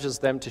encourages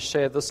them to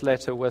share this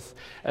letter with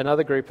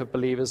another group of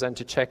believers and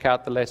to check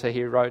out the letter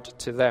he wrote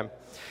to them.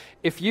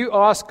 If you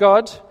ask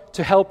God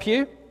to help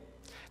you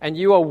and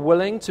you are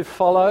willing to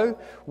follow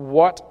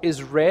what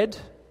is read,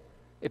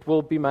 it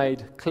will be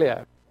made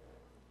clear.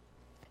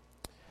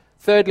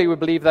 Thirdly, we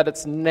believe that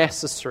it's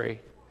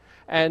necessary.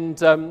 And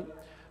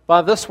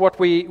by this, what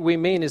we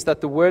mean is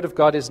that the Word of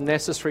God is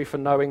necessary for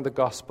knowing the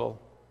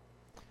gospel.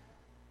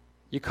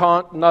 You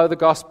can't know the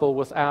gospel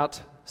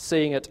without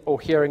seeing it or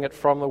hearing it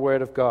from the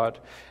Word of God.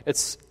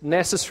 It's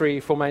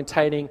necessary for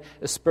maintaining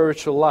a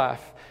spiritual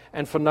life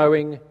and for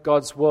knowing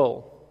God's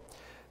will.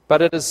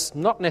 But it is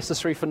not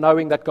necessary for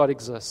knowing that God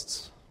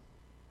exists.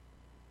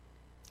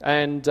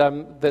 And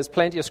there's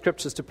plenty of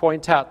scriptures to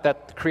point out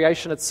that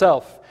creation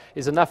itself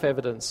is enough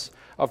evidence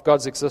of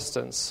God's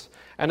existence.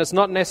 And it's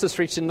not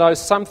necessary to know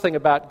something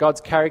about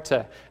God's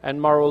character and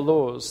moral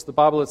laws. The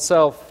Bible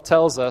itself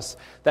tells us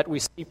that we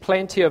see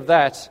plenty of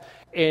that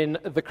in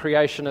the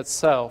creation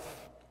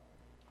itself.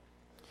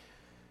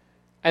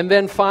 And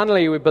then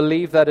finally, we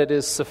believe that it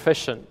is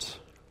sufficient.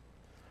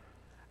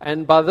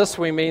 And by this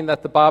we mean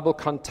that the Bible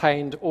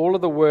contained all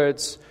of the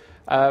words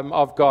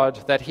of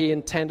God that He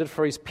intended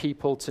for His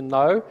people to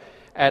know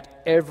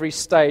at every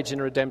stage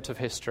in redemptive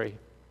history.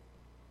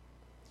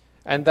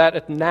 And that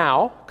it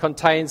now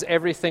contains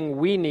everything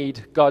we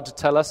need God to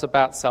tell us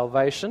about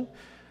salvation,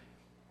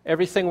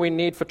 everything we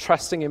need for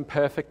trusting Him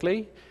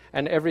perfectly,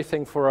 and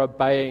everything for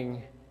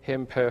obeying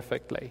Him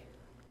perfectly.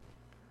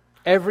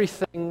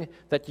 Everything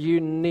that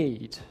you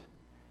need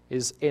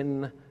is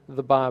in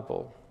the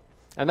Bible.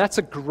 And that's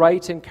a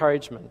great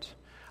encouragement.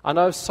 I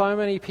know so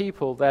many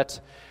people that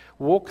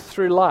walk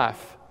through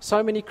life,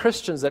 so many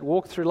Christians that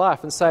walk through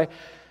life and say,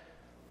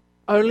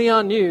 only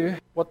I knew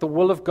what the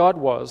will of God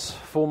was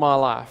for my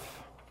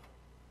life.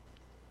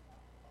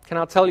 Can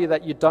I tell you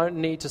that you don't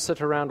need to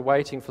sit around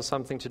waiting for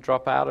something to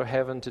drop out of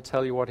heaven to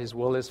tell you what His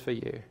will is for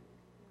you?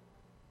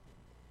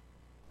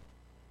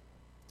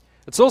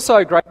 It's also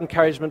a great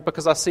encouragement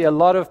because I see a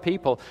lot of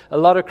people, a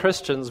lot of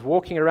Christians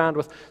walking around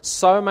with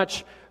so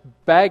much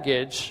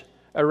baggage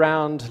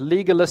around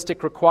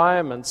legalistic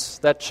requirements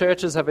that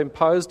churches have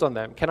imposed on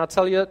them. Can I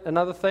tell you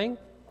another thing?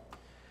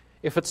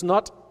 If it's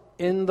not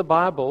in the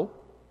Bible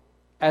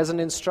as an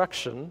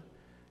instruction,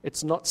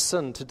 it's not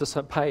sin to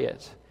disobey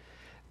it.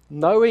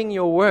 Knowing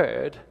your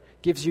word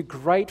gives you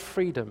great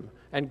freedom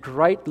and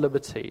great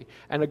liberty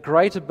and a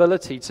great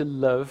ability to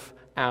live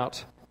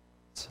out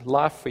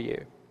life for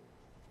you.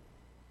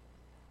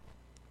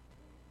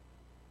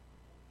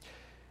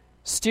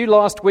 Stu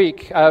last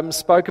week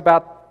spoke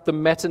about the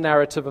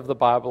meta-narrative of the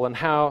Bible and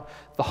how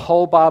the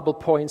whole Bible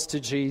points to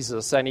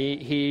Jesus. And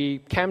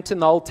he camped in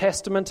the Old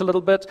Testament a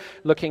little bit,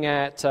 looking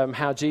at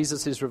how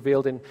Jesus is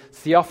revealed in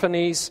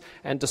theophanies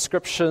and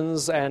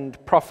descriptions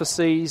and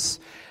prophecies.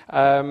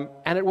 And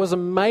it was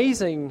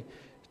amazing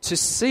to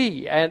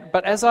see.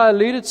 But as I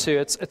alluded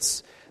to,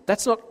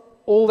 that's not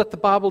all that the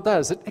Bible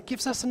does. It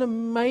gives us an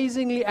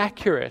amazingly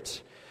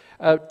accurate,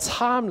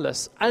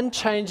 timeless,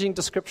 unchanging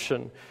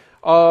description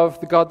of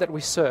the God that we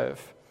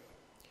serve.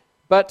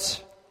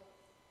 But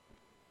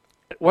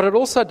what it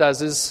also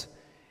does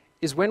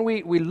is when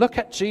we look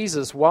at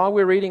Jesus while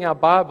we're reading our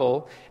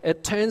Bible,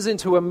 it turns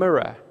into a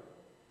mirror.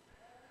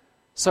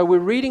 So we're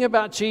reading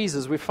about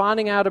Jesus, we're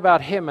finding out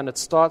about Him, and it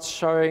starts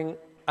showing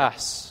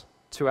us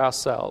to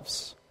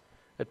ourselves.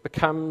 It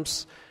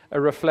becomes a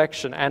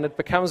reflection, and it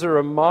becomes a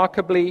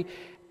remarkably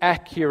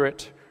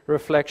accurate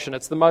reflection.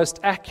 It's the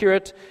most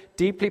accurate,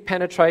 deeply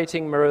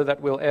penetrating mirror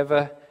that we'll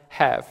ever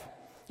have.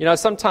 You know,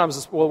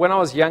 sometimes, when I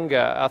was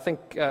younger, I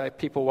think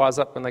people wise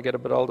up when they get a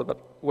bit older, but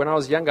when I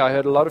was younger, I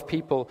heard a lot of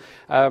people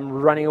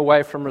running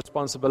away from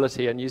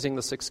responsibility and using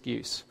this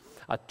excuse.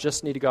 I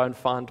just need to go and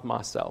find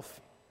myself.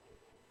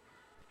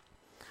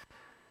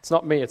 It's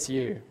not me, it's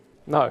you.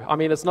 No, I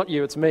mean, it's not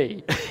you, it's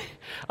me.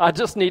 I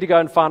just need to go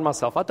and find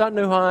myself. I don't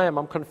know who I am.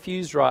 I'm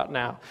confused right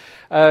now.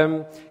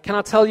 Can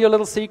I tell you a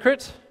little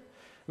secret?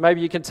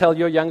 Maybe you can tell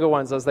your younger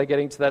ones as they're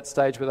getting to that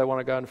stage where they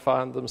want to go and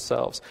find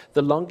themselves.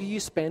 The longer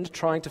you spend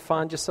trying to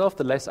find yourself,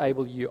 the less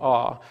able you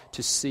are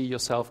to see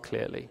yourself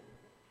clearly.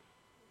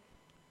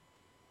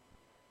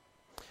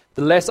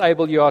 The less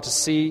able you are to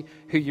see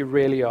who you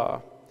really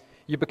are.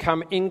 You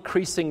become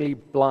increasingly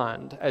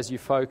blind as you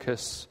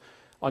focus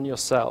on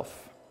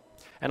yourself.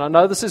 And I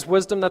know this is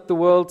wisdom that the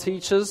world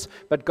teaches,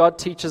 but God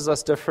teaches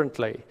us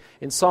differently.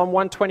 In Psalm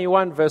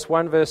 121, verse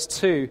 1, verse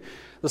 2,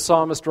 the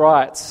psalmist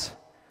writes,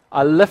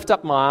 I lift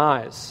up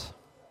my eyes.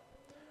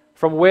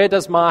 From where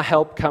does my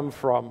help come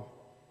from?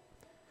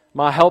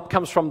 My help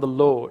comes from the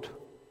Lord.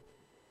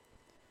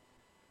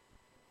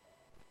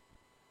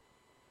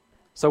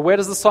 So where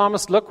does the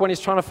psalmist look when he's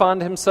trying to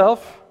find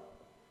himself?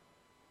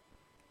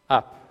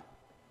 Up.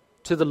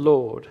 To the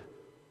Lord.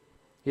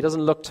 He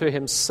doesn't look to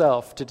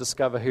himself to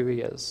discover who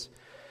he is.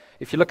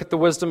 If you look at the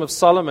wisdom of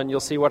Solomon,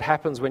 you'll see what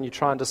happens when you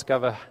try and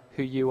discover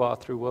who you are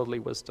through worldly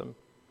wisdom.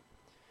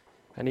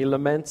 And he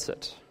laments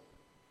it.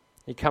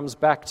 He comes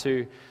back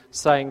to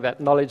saying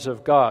that knowledge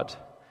of God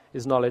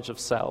is knowledge of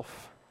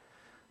self.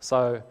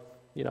 So,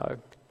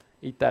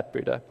 eat that,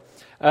 Buddha.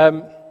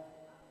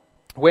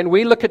 When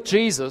we look at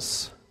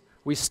Jesus,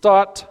 he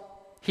starts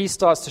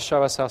to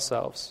show us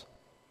ourselves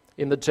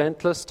in the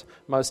gentlest,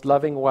 most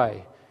loving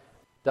way.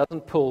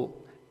 Doesn't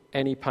pull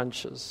any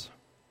punches.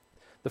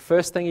 The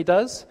first thing he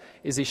does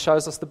is he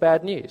shows us the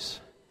bad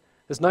news.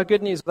 There's no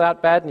good news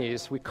without bad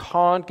news. We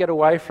can't get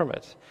away from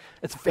it.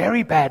 It's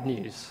very bad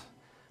news.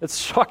 It's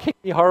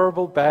shockingly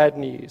horrible bad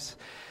news.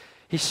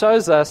 He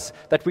shows us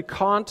that we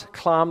can't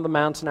climb the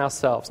mountain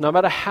ourselves. No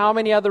matter how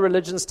many other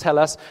religions tell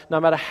us, no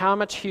matter how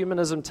much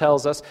humanism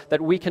tells us that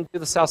we can do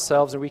this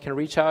ourselves and we can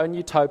reach our own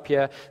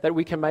utopia, that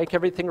we can make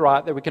everything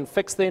right, that we can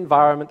fix the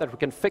environment, that we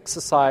can fix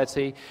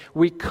society,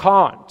 we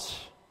can't.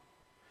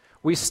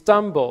 We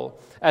stumble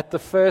at the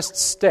first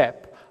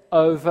step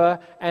over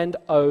and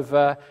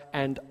over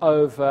and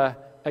over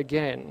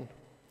again.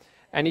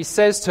 And he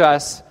says to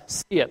us,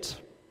 see it.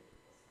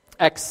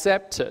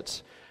 Accept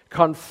it,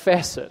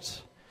 confess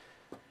it.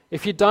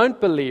 If you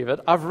don't believe it,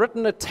 I've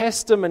written a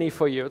testimony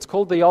for you. It's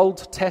called the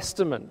Old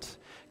Testament.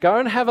 Go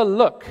and have a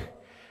look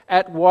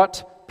at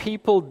what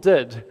people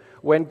did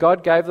when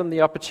God gave them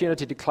the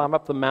opportunity to climb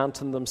up the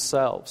mountain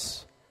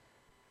themselves.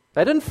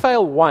 They didn't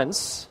fail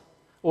once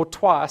or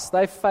twice.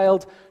 They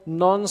failed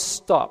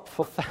non-stop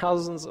for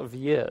thousands of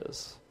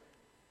years.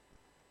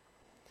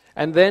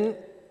 And then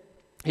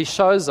he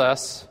shows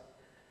us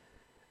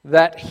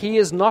that he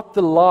is not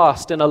the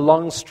last in a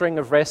long string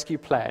of rescue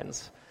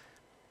plans,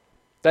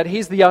 that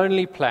he's the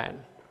only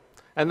plan,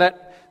 and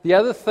that the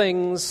other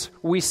things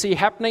we see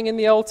happening in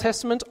the Old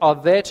Testament are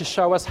there to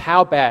show us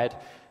how bad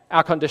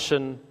our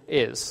condition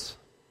is.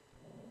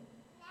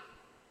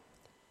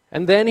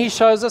 And then he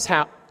shows us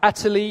how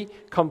utterly,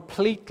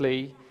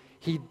 completely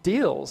he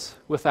deals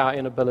with our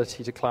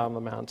inability to climb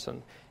the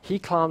mountain. He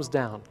climbs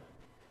down.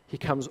 He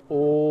comes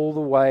all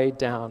the way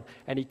down,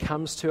 and he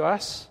comes to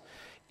us,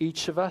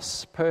 each of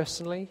us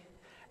personally,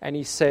 and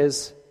he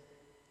says,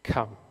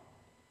 "Come."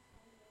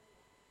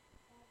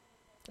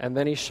 And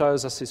then he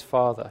shows us his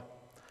Father,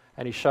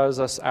 and he shows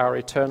us our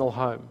eternal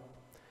home,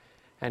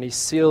 and he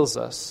seals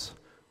us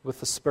with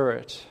the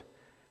Spirit,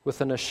 with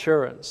an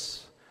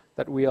assurance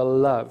that we are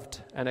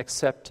loved and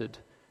accepted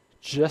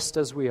just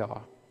as we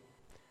are.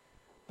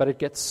 But it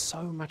gets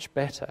so much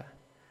better.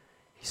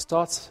 He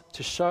starts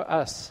to show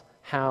us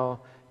how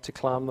to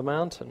climb the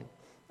mountain,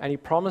 and he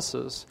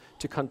promises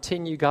to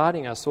continue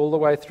guiding us all the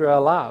way through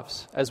our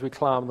lives as we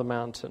climb the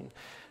mountain.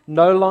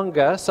 No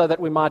longer so that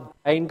we might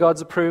gain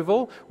God's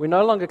approval. We're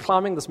no longer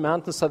climbing this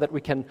mountain so that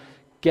we can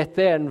get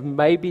there and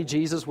maybe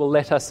Jesus will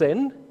let us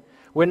in.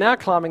 We're now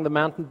climbing the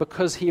mountain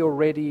because he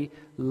already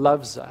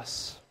loves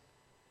us.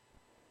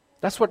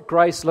 That's what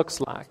grace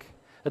looks like.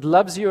 It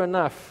loves you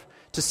enough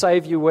to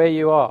save you where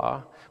you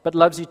are, but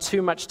loves you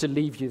too much to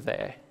leave you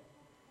there.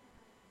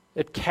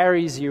 It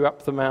carries you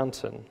up the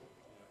mountain.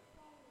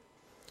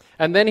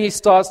 And then he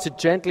starts to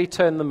gently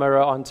turn the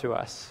mirror onto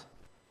us.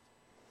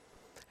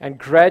 And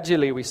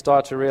gradually we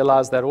start to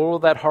realize that all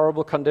of that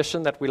horrible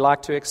condition that we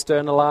like to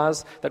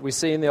externalize, that we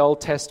see in the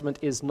Old Testament,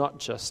 is not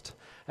just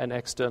an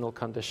external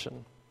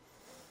condition.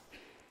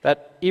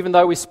 That even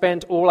though we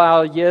spent all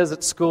our years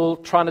at school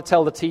trying to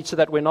tell the teacher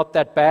that we're not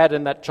that bad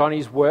and that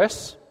Johnny's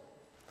worse,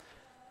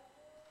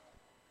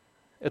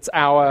 it's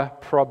our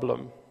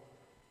problem.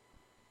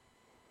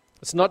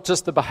 It's not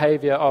just the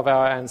behavior of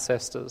our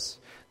ancestors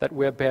that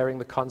we're bearing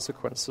the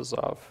consequences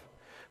of,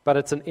 but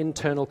it's an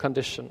internal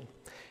condition.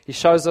 He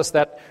shows us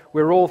that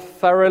we're all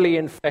thoroughly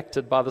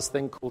infected by this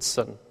thing called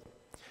sin,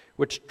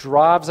 which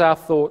drives our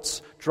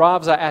thoughts,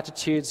 drives our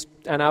attitudes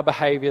and our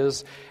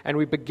behaviors, and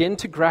we begin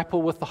to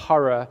grapple with the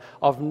horror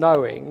of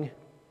knowing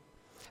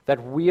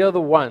that we are the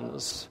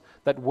ones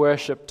that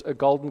worshipped a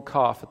golden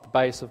calf at the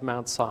base of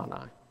Mount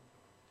Sinai.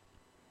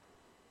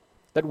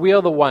 That we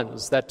are the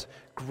ones that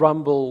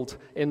grumbled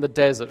in the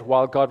desert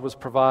while God was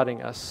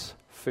providing us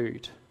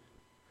food,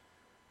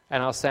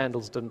 and our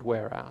sandals didn't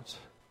wear out.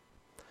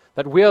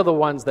 That we are the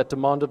ones that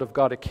demanded of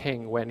God a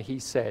king when he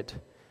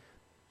said,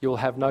 "You'll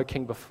have no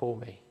king before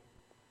me."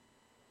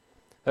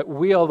 That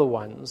we are the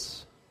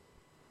ones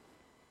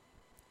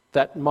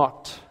that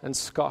mocked and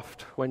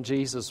scoffed when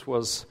Jesus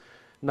was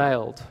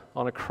nailed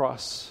on a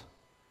cross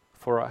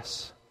for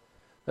us.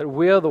 That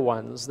we are the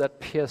ones that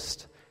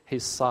pierced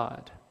his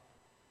side.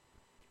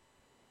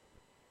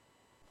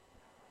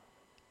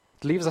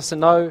 It leaves us in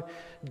no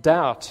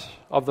doubt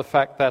of the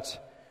fact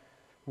that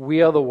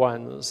we are the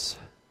ones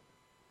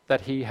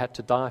that he had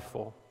to die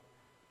for.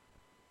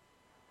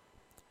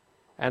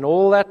 And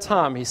all that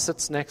time he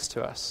sits next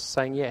to us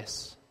saying,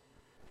 "Yes,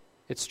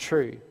 it's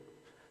true,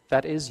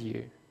 that is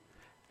you."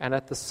 And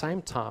at the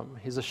same time,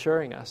 he's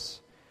assuring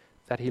us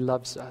that he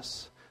loves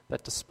us,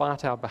 that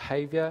despite our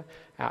behavior,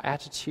 our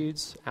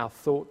attitudes, our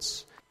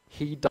thoughts,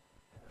 he died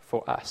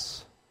for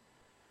us.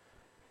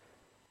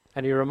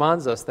 And he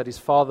reminds us that his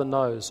Father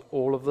knows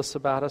all of this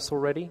about us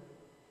already.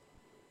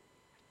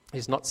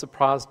 He's not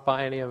surprised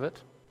by any of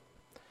it.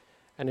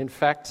 And in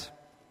fact,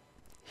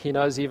 he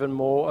knows even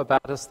more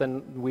about us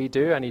than we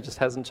do, and he just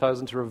hasn't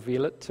chosen to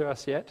reveal it to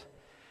us yet.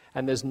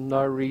 And there's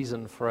no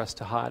reason for us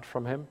to hide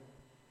from him.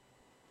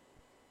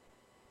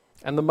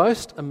 And the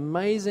most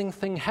amazing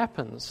thing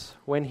happens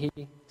when he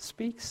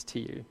speaks to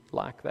you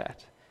like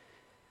that.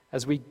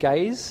 As we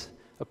gaze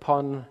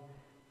upon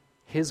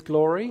his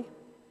glory,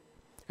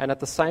 and at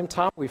the same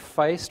time we're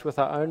faced with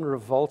our own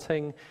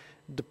revolting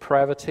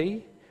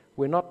depravity,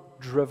 we're not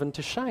driven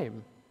to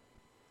shame,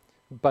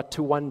 but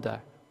to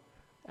wonder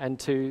and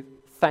to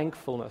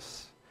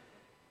thankfulness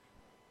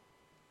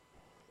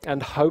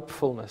and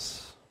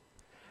hopefulness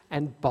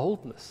and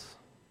boldness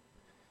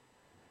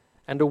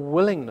and a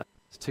willingness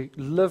to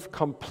live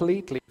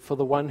completely for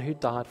the one who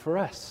died for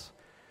us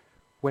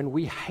when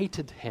we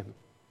hated him.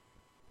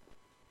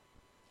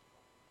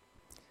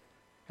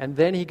 And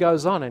then he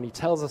goes on and he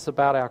tells us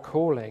about our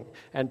calling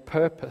and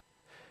purpose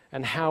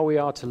and how we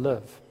are to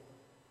live.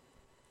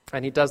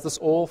 And he does this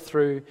all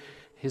through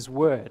his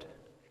word,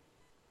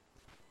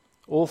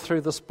 all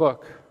through this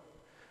book.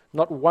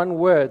 Not one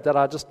word that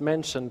I just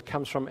mentioned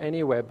comes from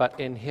anywhere but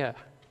in here.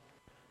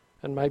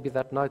 And maybe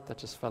that note that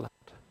just fell out.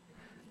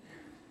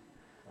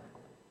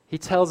 He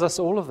tells us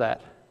all of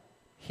that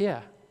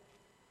here.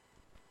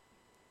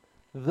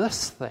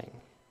 This thing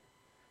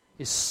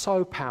is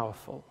so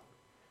powerful.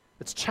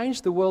 It's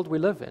changed the world we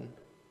live in.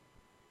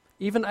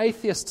 Even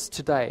atheists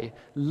today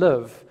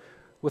live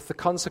with the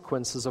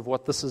consequences of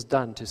what this has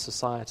done to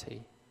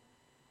society.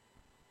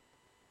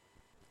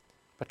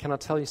 But can I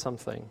tell you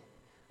something?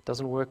 It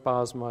doesn't work by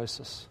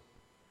osmosis.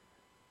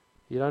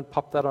 You don't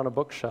pop that on a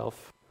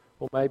bookshelf,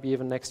 or maybe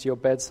even next to your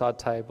bedside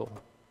table,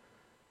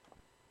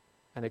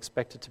 and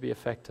expect it to be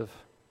effective.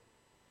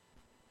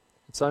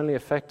 It's only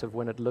effective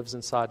when it lives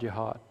inside your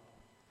heart.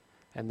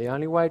 And the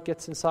only way it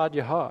gets inside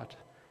your heart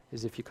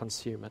is if you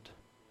consume it.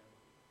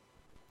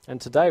 And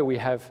today we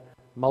have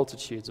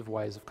multitudes of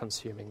ways of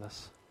consuming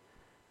this.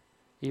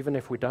 Even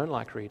if we don't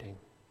like reading,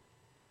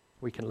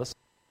 we can listen.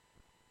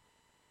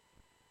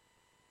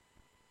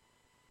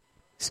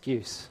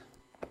 Excuse.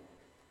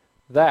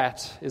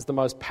 That is the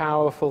most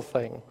powerful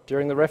thing.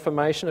 During the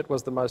Reformation, it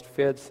was the most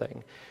feared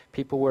thing.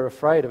 People were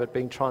afraid of it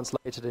being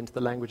translated into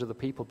the language of the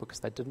people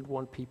because they didn't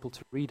want people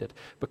to read it,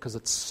 because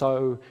it's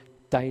so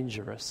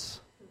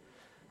dangerous.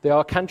 There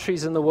are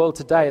countries in the world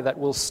today that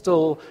will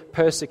still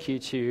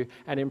persecute you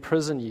and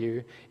imprison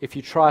you if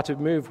you try to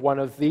move one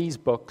of these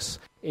books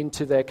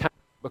into their country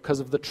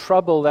because of the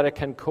trouble that it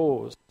can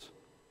cause.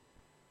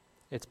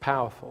 It's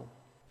powerful.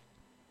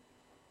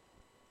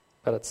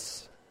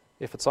 But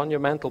if it's on your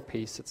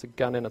mantelpiece, it's a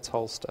gun in its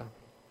holster.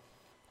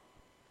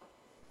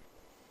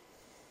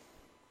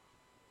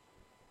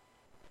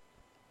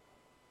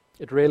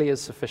 It really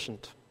is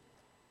sufficient.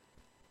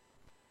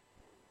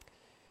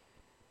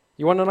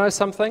 You want to know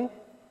something?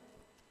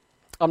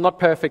 I'm not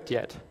perfect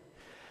yet.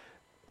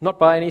 Not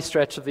by any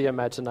stretch of the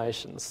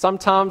imagination.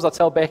 Sometimes I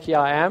tell Becky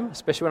I am,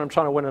 especially when I'm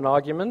trying to win an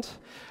argument.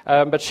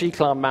 But she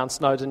climbed Mount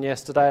Snowdon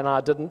yesterday and I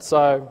didn't,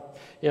 so,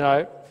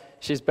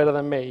 she's better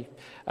than me.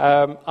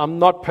 I'm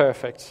not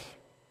perfect.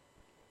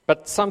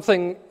 But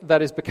something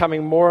that is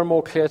becoming more and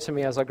more clear to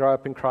me as I grow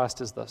up in Christ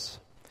is this.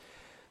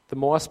 The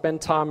more I spend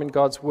time in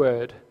God's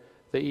Word,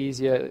 the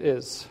easier it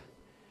is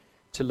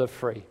to live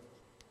free.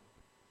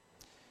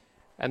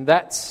 And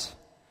that's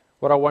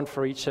what I want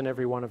for each and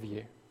every one of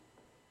you,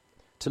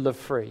 to live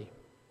free.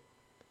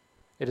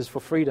 It is for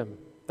freedom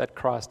that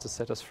Christ has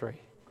set us free.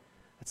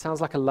 It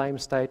sounds like a lame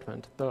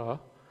statement, duh.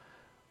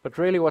 But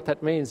really what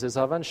that means is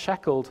I've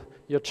unshackled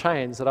your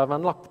chains, that I've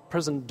unlocked the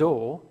prison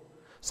door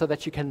so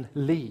that you can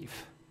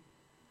leave.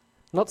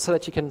 Not so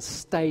that you can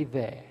stay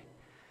there.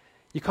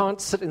 You can't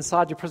sit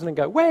inside your prison and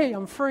go, "Way,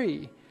 I'm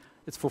free."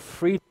 It's for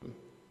freedom.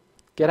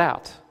 Get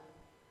out.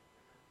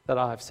 That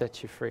I have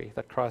set you free,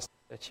 that Christ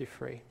has set you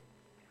free.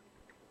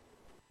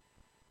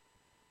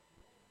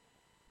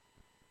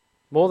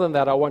 More than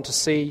that, I want you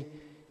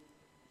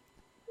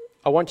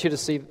to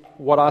see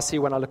what I see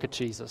when I look at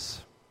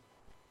Jesus.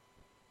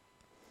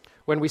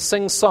 When we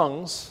sing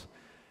songs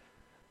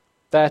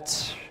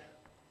that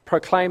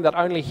proclaim that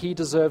only He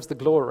deserves the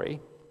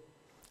glory,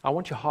 I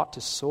want your heart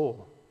to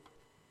soar.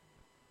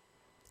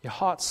 Your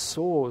heart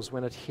soars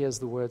when it hears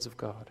the words of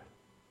God.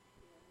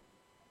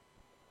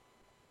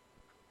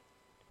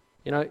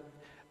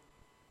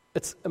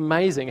 It's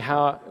amazing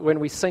how when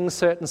we sing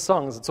certain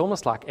songs, it's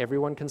almost like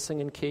everyone can sing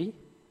in key.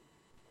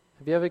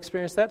 Have you ever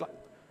experienced that? Like,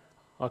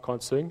 I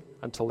can't sing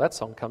until that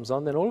song comes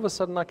on, then all of a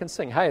sudden I can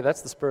sing. Hey,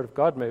 that's the Spirit of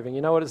God moving.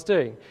 You know what it's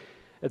doing?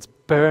 It's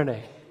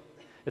burning.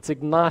 It's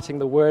igniting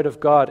the Word of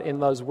God in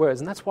those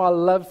words. And that's why I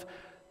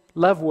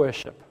love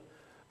worship.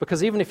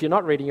 Because even if you're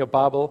not reading your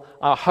Bible,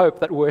 I hope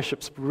that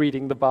worship's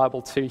reading the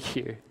Bible to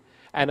you.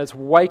 And it's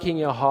waking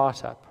your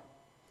heart up.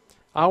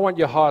 I want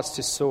your hearts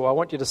to soar. I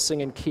want you to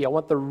sing in key. I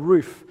want the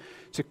roof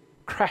to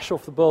crash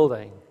off the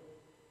building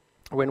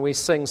when we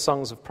sing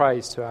songs of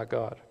praise to our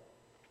God.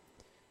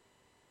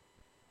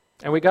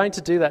 And we're going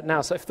to do that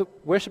now. So if the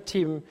worship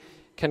team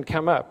can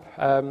come up,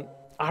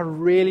 I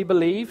really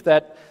believe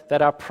that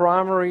our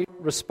primary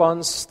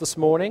response this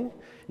morning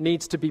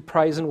needs to be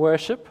praise and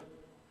worship.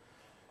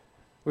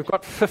 We've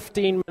got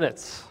 15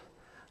 minutes.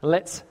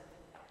 Let's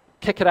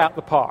kick it out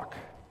the park.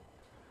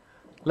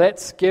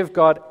 Let's give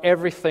God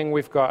everything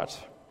we've got.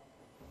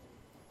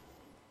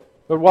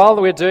 But while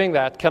we're doing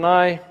that, can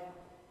I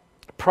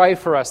pray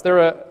for us? There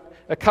are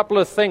a couple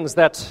of things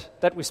that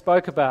we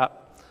spoke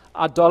about.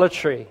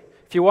 Idolatry.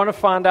 If you want to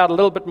find out a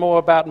little bit more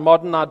about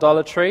modern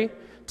idolatry,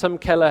 Tim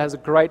Keller has a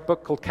great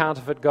book called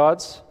Counterfeit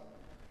Gods.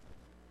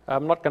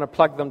 I'm not going to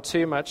plug them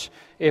too much.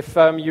 If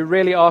you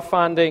really are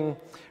finding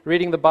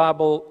reading the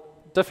Bible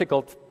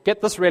difficult, get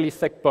this really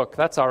thick book.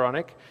 That's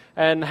ironic.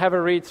 And have a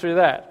read through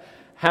that.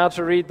 How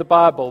to Read the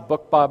Bible,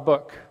 book by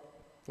book.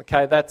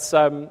 Okay, that's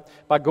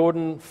by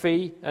Gordon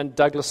Fee and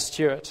Douglas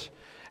Stewart.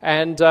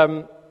 And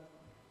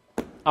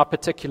I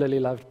particularly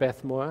loved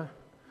Beth Moore,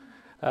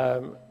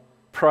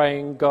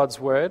 Praying God's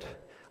Word.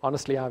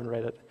 Honestly, I haven't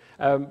read it.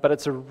 But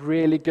it's a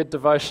really good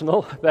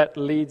devotional that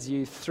leads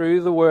you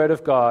through the Word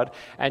of God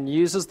and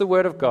uses the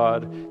Word of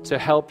God to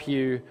help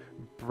you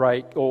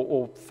break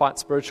or fight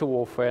spiritual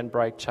warfare and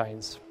break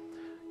chains.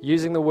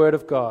 Using the Word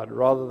of God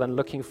rather than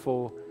looking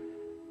for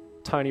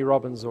Tony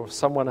Robbins or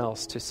someone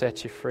else to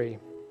set you free.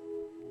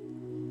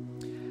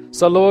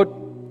 So Lord,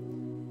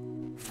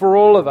 for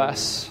all of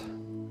us,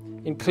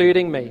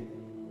 including me,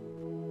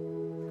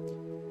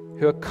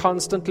 who are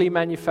constantly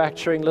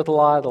manufacturing little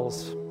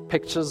idols,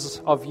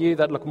 pictures of you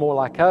that look more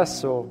like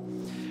us or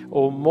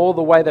more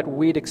the way that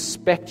we'd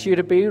expect you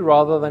to be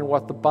rather than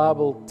what the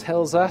Bible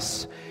tells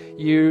us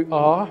you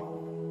are.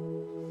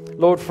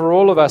 Lord, for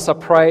all of us, I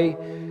pray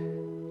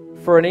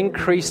for an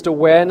increased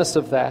awareness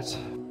of that.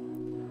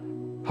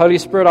 Holy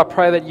Spirit, I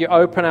pray that you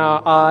open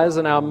our eyes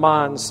and our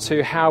minds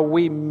to how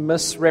we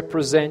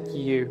misrepresent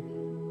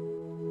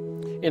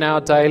you in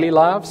our daily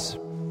lives,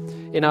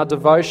 in our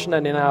devotion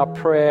and in our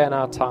prayer and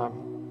our time.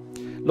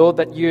 Lord,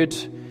 that you'd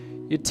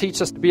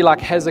teach us to be like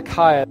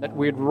Hezekiah, that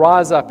we'd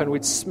rise up and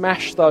we'd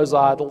smash those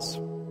idols.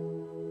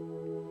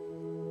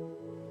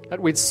 That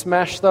we'd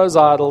smash those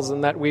idols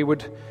and that we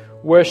would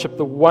worship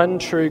the one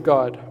true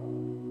God,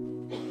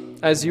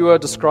 as you are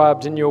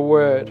described in your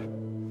word.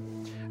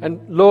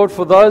 And Lord,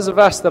 for those of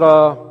us that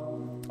are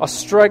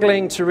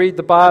struggling to read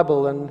the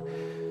Bible,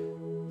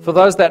 and for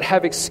those that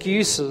have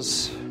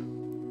excuses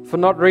for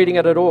not reading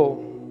it at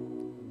all,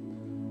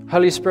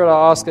 Holy Spirit,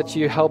 I ask that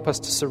you help us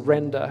to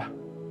surrender.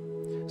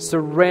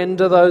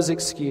 Surrender those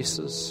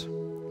excuses.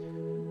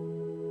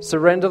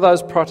 Surrender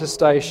those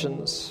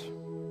protestations.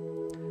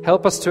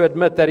 Help us to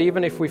admit that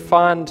even if we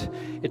find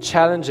it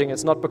challenging,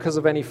 it's not because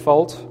of any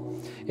fault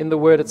in the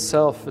word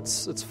itself,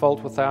 it's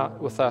fault with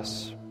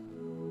us.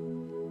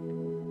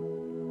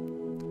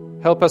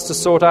 Help us to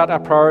sort out our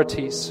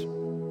priorities.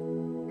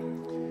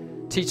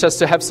 Teach us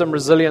to have some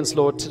resilience,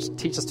 Lord.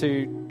 Teach us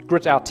to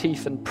grit our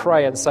teeth and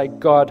pray and say,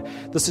 God,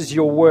 this is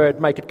your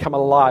word. Make it come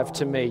alive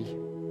to me.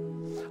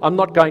 I'm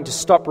not going to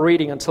stop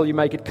reading until you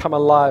make it come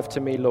alive to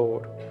me,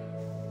 Lord.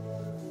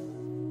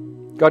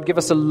 God, give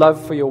us a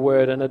love for your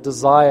word and a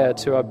desire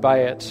to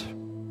obey it.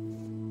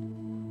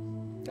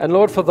 And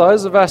Lord, for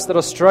those of us that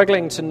are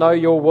struggling to know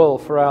your will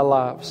for our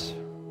lives,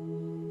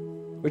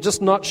 we're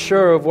just not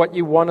sure of what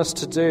you want us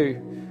to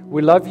do.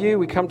 We love you,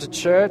 we come to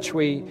church,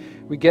 we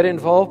get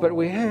involved, but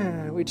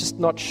we're just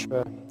not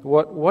sure.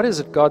 What is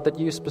it, God, that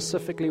you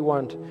specifically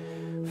want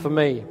for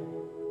me?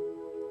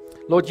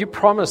 Lord, you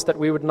promised that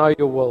we would know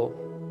your will,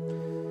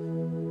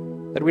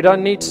 that we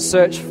don't need to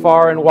search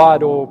far and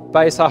wide or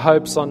base our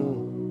hopes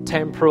on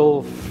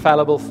temporal,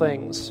 fallible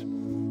things,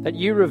 that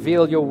you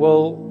reveal your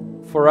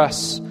will for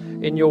us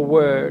in your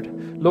word.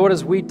 Lord,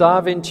 as we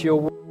dive into your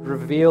word,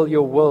 reveal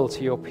your will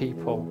to your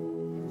people.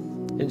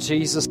 In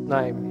Jesus'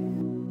 name.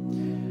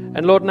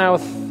 And Lord, now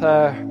with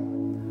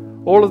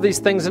all of these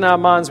things in our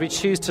minds, we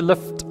choose to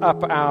lift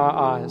up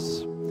our eyes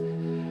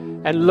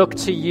and look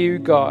to you,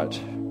 God.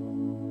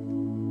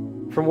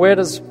 From where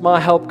does my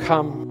help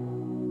come?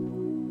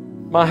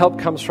 My help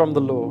comes from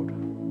the Lord.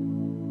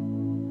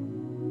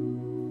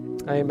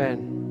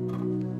 Amen.